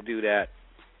we got to do that.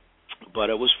 But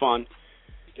it was fun.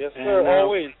 Yes, sir.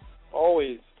 And,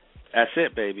 always. That's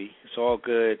it, baby. It's all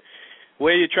good.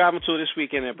 Where are you traveling to this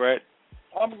weekend, Brett?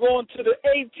 I'm going to the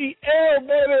ATL,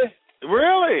 baby.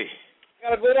 Really?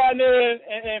 Gotta go down there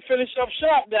and finish up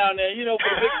shop down there,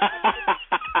 for the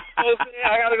big.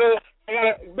 I got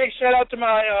a big shout out to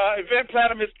my event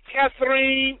planner, Miss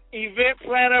Catherine, event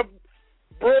planner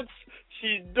Brooks.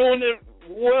 She's doing it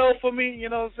well for me. You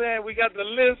know what I'm saying? We got the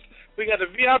list, we got the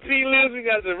VIP list, we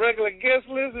got the regular guest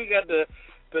list, we got the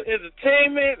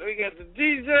entertainment, we got the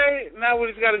DJ. Now we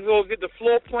just got to go get the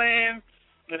floor plan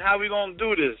and how we gonna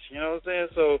do this. You know what I'm saying?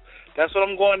 So that's what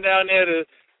I'm going down there to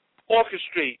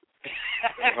orchestrate.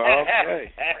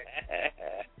 Okay.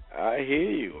 I hear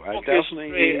you. I definitely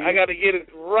hear you. I got to get it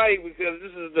right because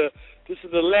this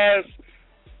is the last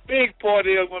big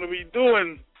party I'm going to be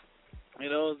doing. You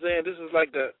know what I'm saying? This is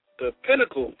like the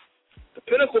pinnacle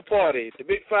party, the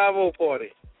big 5-0 party.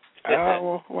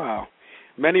 Oh, wow.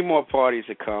 Many more parties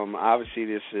to come. Obviously,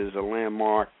 this is a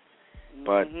landmark,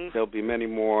 but there'll be many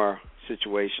more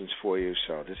situations for you.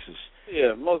 So this is...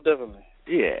 Yeah, most definitely.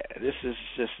 Yeah, this is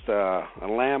just a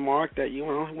landmark that you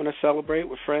want to celebrate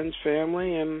with friends,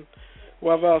 family, and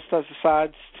whoever else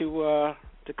decides to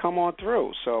come on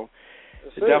through. So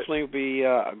it definitely will be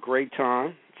a great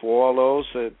time for all those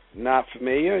that are not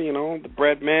familiar. You know, the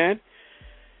Bread Man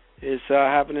is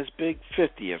having his big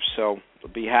 50th, so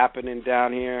it'll be happening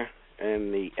down here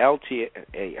in the ATL,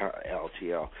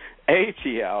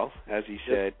 as he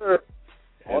said. Yes,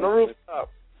 on the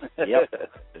rooftop. Yep,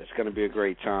 it's going to be a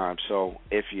great time. So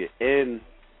if you're in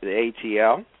the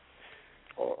ATL,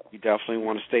 you definitely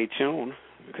want to stay tuned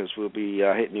because we'll be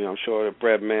hitting you. I'm sure the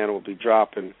Bread Man will be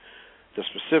dropping the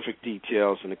specific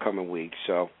details in the coming weeks.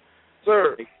 So,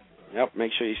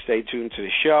 make sure you stay tuned to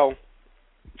the show,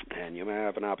 and you may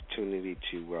have an opportunity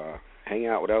to hang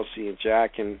out with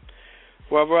LCandjack and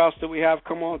whoever else that we have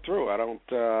come on through.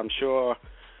 I'm sure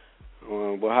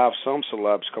we'll have some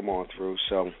celebs come on through.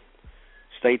 So.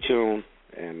 Stay tuned,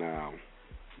 and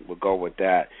we'll go with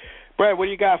that. Brad, what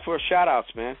do you got for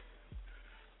shout-outs, man?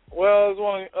 Well, I just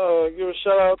want to give a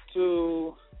shout-out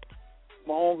to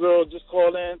my homegirl just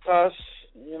called in, Tosh,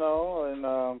 you know, and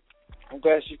I'm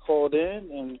glad she called in.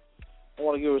 And I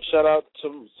want to give a shout-out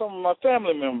to some of my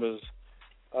family members.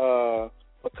 My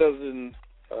cousin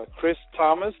Chris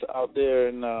Thomas out there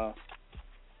in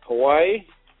Hawaii.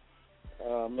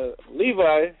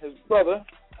 Levi, his brother,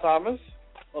 Thomas.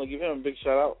 I want to give him a big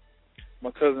shout-out.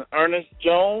 My cousin Ernest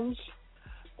Jones,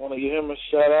 I want to give him a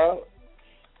shout-out.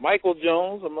 Michael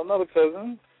Jones, another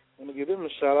cousin, I want to give him a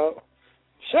shout-out.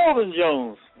 Sheldon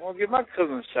Jones, I want to give my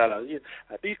cousin a shout-out.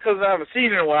 These cousins I haven't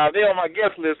seen in a while, they're on my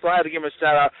guest list, so I had to give them a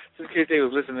shout-out just in case they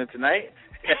was listening tonight.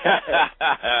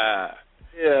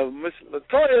 Yeah, Miss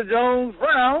Latoya Jones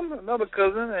Brown, another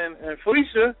cousin, and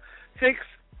Felicia Hicks,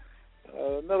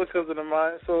 another cousin of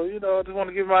mine. So, you know, I just want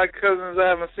to give my cousins I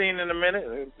haven't seen in a minute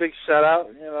a big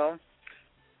shout-out, you know.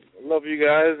 Love you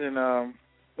guys, and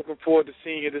looking forward to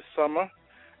seeing you this summer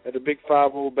at the Big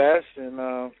 5-0 Bash.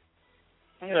 And,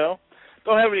 you know,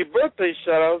 don't have any birthday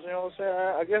shout-outs, you know what I'm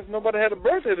saying? I guess nobody had a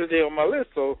birthday today on my list,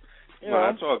 so, you know.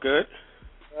 Well, that's all good.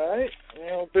 All right. You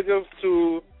know, big ups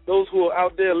to those who are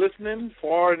out there listening,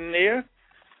 far and near,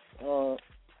 to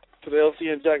the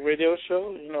LCandjack radio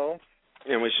show, you know.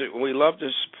 And we love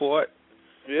the support.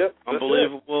 Yep.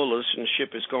 Unbelievable.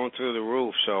 Listenership is going through the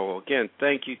roof. So, again,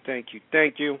 thank you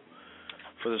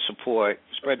for the support.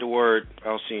 Spread the word.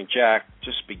 LCandjack,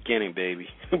 just beginning, baby.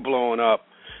 Blowing up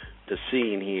the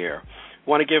scene here.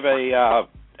 Want to give a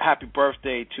happy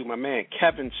birthday to my man,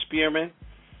 Kevin Spearman.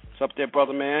 What's up there,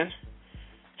 brother man?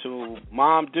 To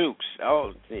Mom Dukes.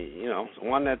 Oh, you know, the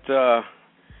one that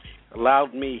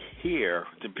allowed me here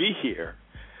to be here.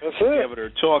 That's to it. be able to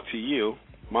talk to you.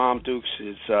 Mom Dukes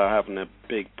is having a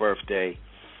big birthday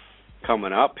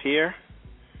coming up here.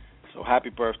 So happy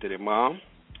birthday to Mom.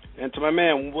 And to my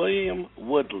man, William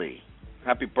Woodley.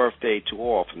 Happy birthday to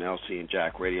all from the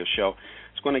LCandjack radio show.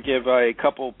 It's going to give a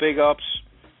couple big ups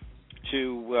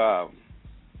to a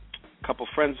couple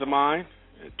friends of mine,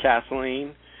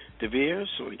 Kathleen DeVere.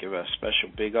 So we give a special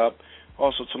big up.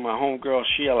 Also to my homegirl,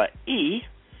 Sheila E.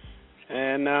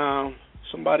 And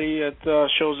somebody that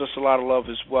shows us a lot of love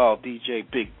as well, DJ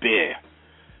Big Bear,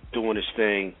 doing his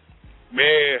thing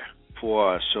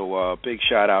for us. So big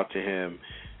shout out to him.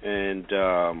 And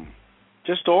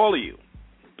just to all of you,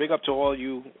 big up to all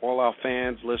you, all our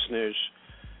fans, listeners.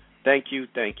 Thank you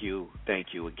again.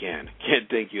 Can't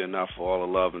thank you enough for all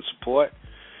the love and support.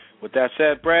 With that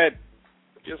said, Brad,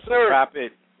 yes, sir. Wrap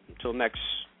it until next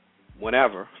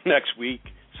week,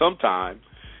 sometime.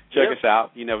 Check us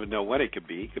out. You never know when it could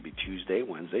be. It could be Tuesday,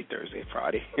 Wednesday, Thursday,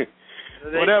 Friday.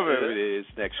 Whatever it is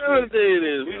next week. Whatever day it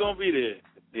is, we're going to be there.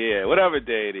 Yeah, whatever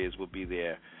day it is, we'll be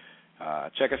there.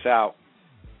 Check us out.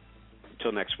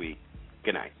 Until next week,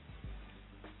 good night.